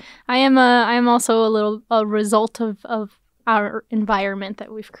much. I am also a result of our environment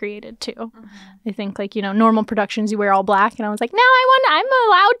that we've created too. I think like, you know, normal productions you wear all black, and I was like, no, I'm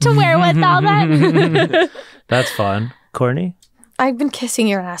allowed to wear with all that. That's fun. Courtney? I've been kissing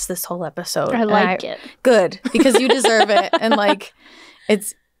your ass this whole episode. I like it. Good, because you deserve it. And like,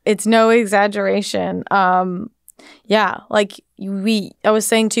 it's no exaggeration. Yeah, like I was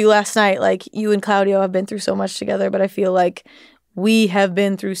saying to you last night, like you and Claudio have been through so much together, but I feel like we have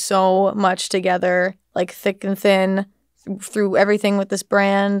been through so much together, like thick and thin, through everything with this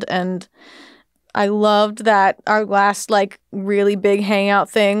brand. And I loved that our last like really big hangout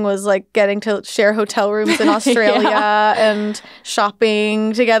thing was like getting to share hotel rooms in Australia and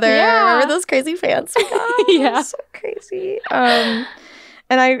shopping together. Yeah. Remember those crazy fans? Yeah. It was so crazy. And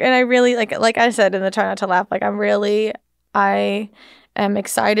I really like I said in the Try Not to Laugh, like I am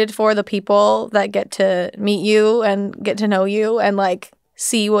excited for the people that get to meet you and get to know you and like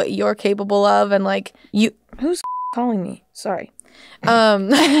see what you're capable of, and like who's calling me? Sorry.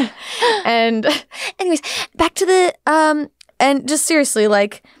 And anyways, back to the and just seriously,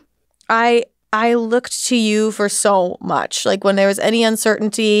 like I looked to you for so much. Like when there was any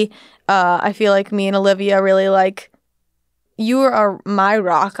uncertainty, I feel like me and Olivia really like you are my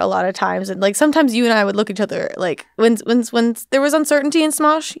rock a lot of times, and like sometimes you and I would look at each other like when there was uncertainty in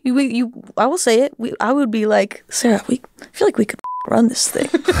Smosh, I will say it, I would be like, Sarah, I feel like we could run this thing.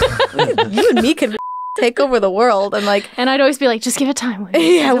 You and me could take over the world, and I'd always be like, just give it time.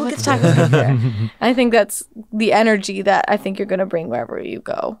 Yeah, we'll get time. We'll get there. I think that's the energy that I think you're going to bring wherever you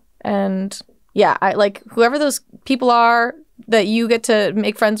go. And yeah, I like whoever those people are that you get to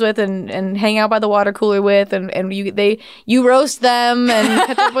make friends with and hang out by the water cooler with, and you roast them and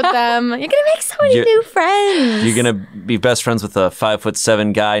catch up with them. You're gonna make so many new friends. You're gonna be best friends with a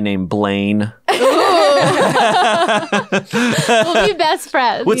 5'7" guy named Blaine. We'll be best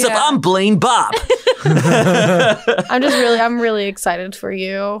friends. What's up? I'm Blaine Bob. I'm really excited for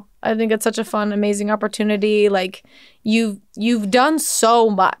you. I think it's such a fun, amazing opportunity. Like you've done so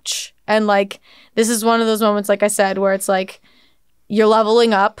much, and like this is one of those moments, like I said, where it's like you're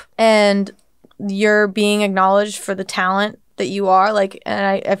leveling up and you're being acknowledged for the talent that you are. Like,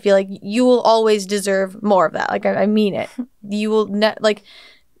 and I feel like you will always deserve more of that. Like I mean it. You will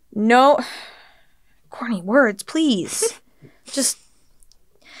no, corny words, please. Just.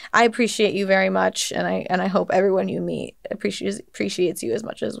 I appreciate you very much, and I hope everyone you meet appreciates you as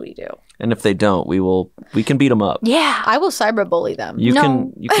much as we do. And if they don't, we can beat them up. Yeah, I will cyberbully them. You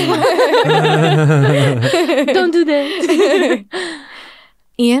can. Don't do that.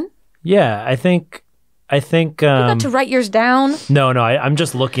 Ian? Yeah, I think. You got to write yours down. No, I'm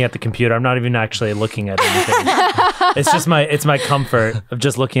just looking at the computer. I'm not even actually looking at anything. It's my comfort of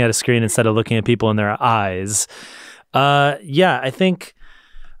just looking at a screen instead of looking at people in their eyes. Yeah, I think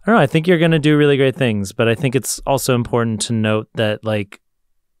you're going to do really great things, but I think it's also important to note that like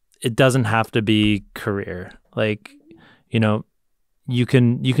it doesn't have to be career. Like, you know, you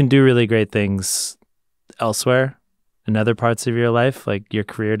can do really great things elsewhere in other parts of your life. Like your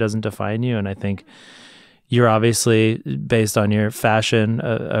career doesn't define you, and I think you're obviously, based on your fashion,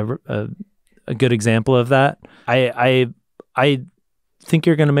 a good example of that. I think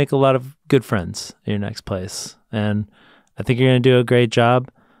you're going to make a lot of good friends in your next place, and I think you're going to do a great job.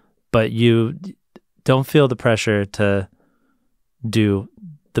 But you don't feel the pressure to do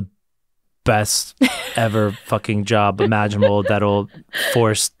the best ever fucking job imaginable that'll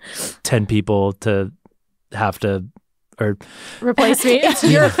force 10 people to have to replace me. It's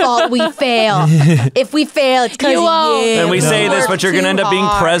your fault we fail. If we fail, it's because of you. And we say this, but you're going to end up being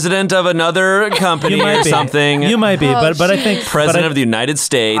president of another company or something. You might be, but I think president of the United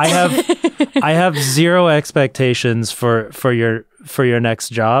States. I have zero expectations for your next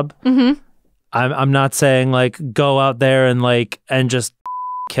job. Mm-hmm. I'm not saying like go out there and just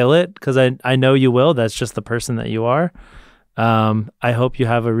kill it, because I know you will. That's just the person that you are. I hope you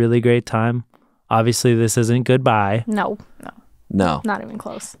have a really great time. Obviously, this isn't goodbye. No, not even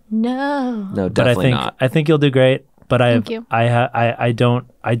close. No, definitely not. I think you'll do great. But Thank you. I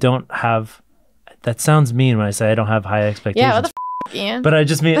don't have. That sounds mean when I say I don't have high expectations. Yeah, what the Ian? But I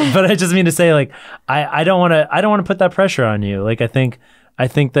just mean to say, like, I don't want to put that pressure on you. Like, I think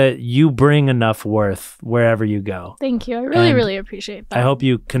that you bring enough worth wherever you go. Thank you. I really appreciate that. I hope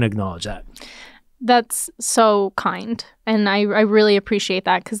you can acknowledge that. That's so kind, and I really appreciate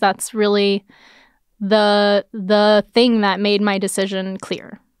that, because that's really the thing that made my decision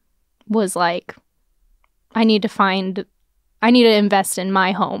clear. Was like, I need to invest in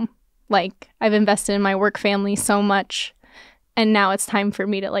my home. Like, I've invested in my work family so much. And now it's time for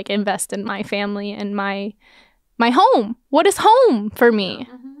me to like invest in my family and my home. What is home for me?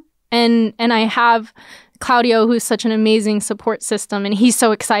 Mm-hmm. And I have Claudio, who's such an amazing support system, and he's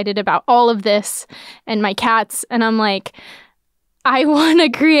so excited about all of this, and my cats. And I'm like, I want to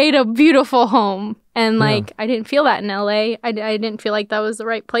create a beautiful home. And like, I didn't feel that in LA. I didn't feel like that was the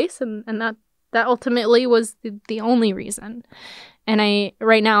right place, and that ultimately was the only reason. And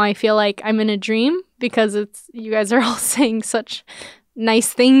right now I feel like I'm in a dream, because you guys are all saying such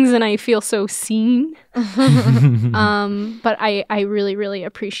nice things, and I feel so seen. But I really, really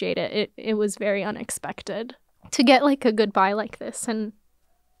appreciate it. It was very unexpected to get like a goodbye like this, and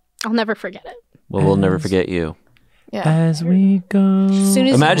I'll never forget it. Well, we'll never forget you. Yeah. As we go.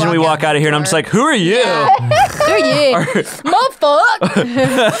 Imagine we walk out of here and I'm just like, who are you? Yeah. Who are you? Motherfucker.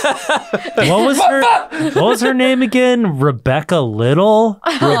 What was her name again? Rebecca Little?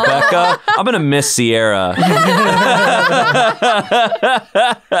 Rebecca? I'm going to miss Sierra. All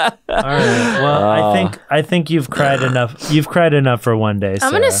right. Well, I think you've cried enough. You've cried enough for one day, Sarah.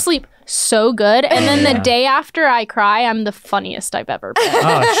 I'm going to sleep so good, and then the day after I cry, I'm the funniest I've ever been.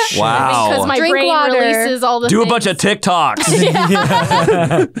 Oh, shit. Wow. Because my Drink brain water. releases all the Do a things. bunch of TikToks.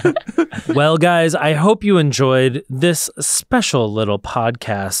 Well, guys, I hope you enjoyed this special little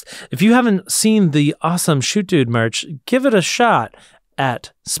podcast. If you haven't seen the awesome Shoot Dude merch, give it a shot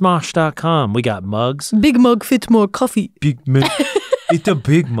at smosh.com. We got mugs. Big mug fit more coffee. Big mug. It's a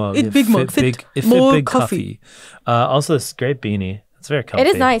big mug. It big mug fit more coffee. Also, this great beanie. It's very comfy. It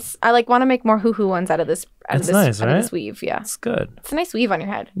is nice. I want to make more hoo-hoo ones out of this. It's nice, right? Out of this weave. Yeah, It's good. it's a nice weave on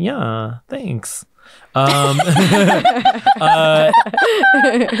your head. Yeah, thanks.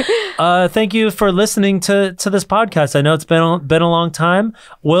 Thank you for listening to this podcast. I know it's been a long time.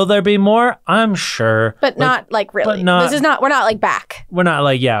 Will there be more? I'm sure, But not like really. but not- This is not. We're not like back. we're not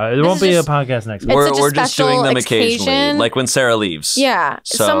like there won't is be just- a podcast next week. It's such a We're just doing special them occasionally, occasion. like when Sarah leaves. Yeah.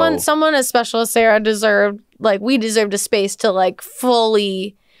 So- Someone as special as Sarah deserved. Like we deserved a space to like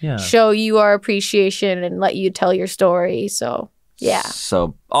fully Yeah. show you our appreciation and let you tell your story. So yeah.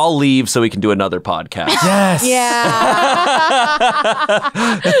 So I'll leave so we can do another podcast. Yes. Yeah.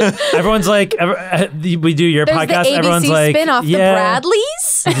 Everyone's like, we do your There's podcast. the ABC Everyone's like, spin-off, the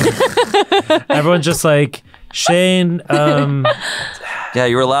Bradleys. Everyone's just like, Shayne, Yeah,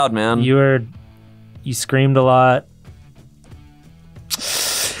 you were loud, man. you screamed a lot.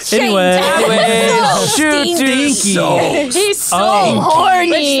 Anyway, He's so Oh. horny.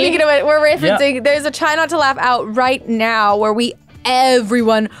 Which, speaking of it, we're referencing. There's a Try Not to Laugh out right now where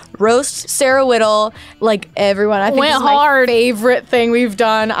everyone roasts Sarah Whittle. Like everyone, I think Went this is my hard. favorite thing we've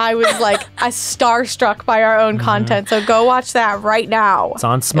done. I was like starstruck by our own content. So go watch that right now. It's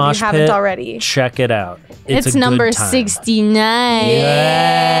on if Smosh you haven't Pit. already. Check it out. It's a number good time. 69.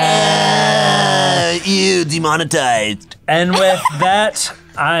 You demonetized. And with that,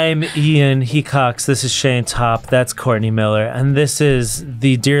 I'm Ian Hecox. This is Shayne Top. That's Courtney Miller. And this is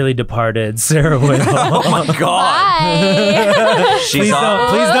the dearly departed Sarah Whittle. Oh my God. Bye. She's off.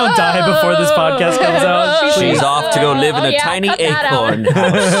 Please don't die before this podcast comes out. She's off to go live in a yeah, tiny cut that acorn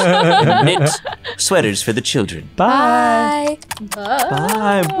house. Knit sweaters for the children. Bye.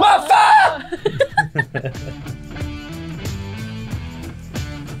 Bye. Bye.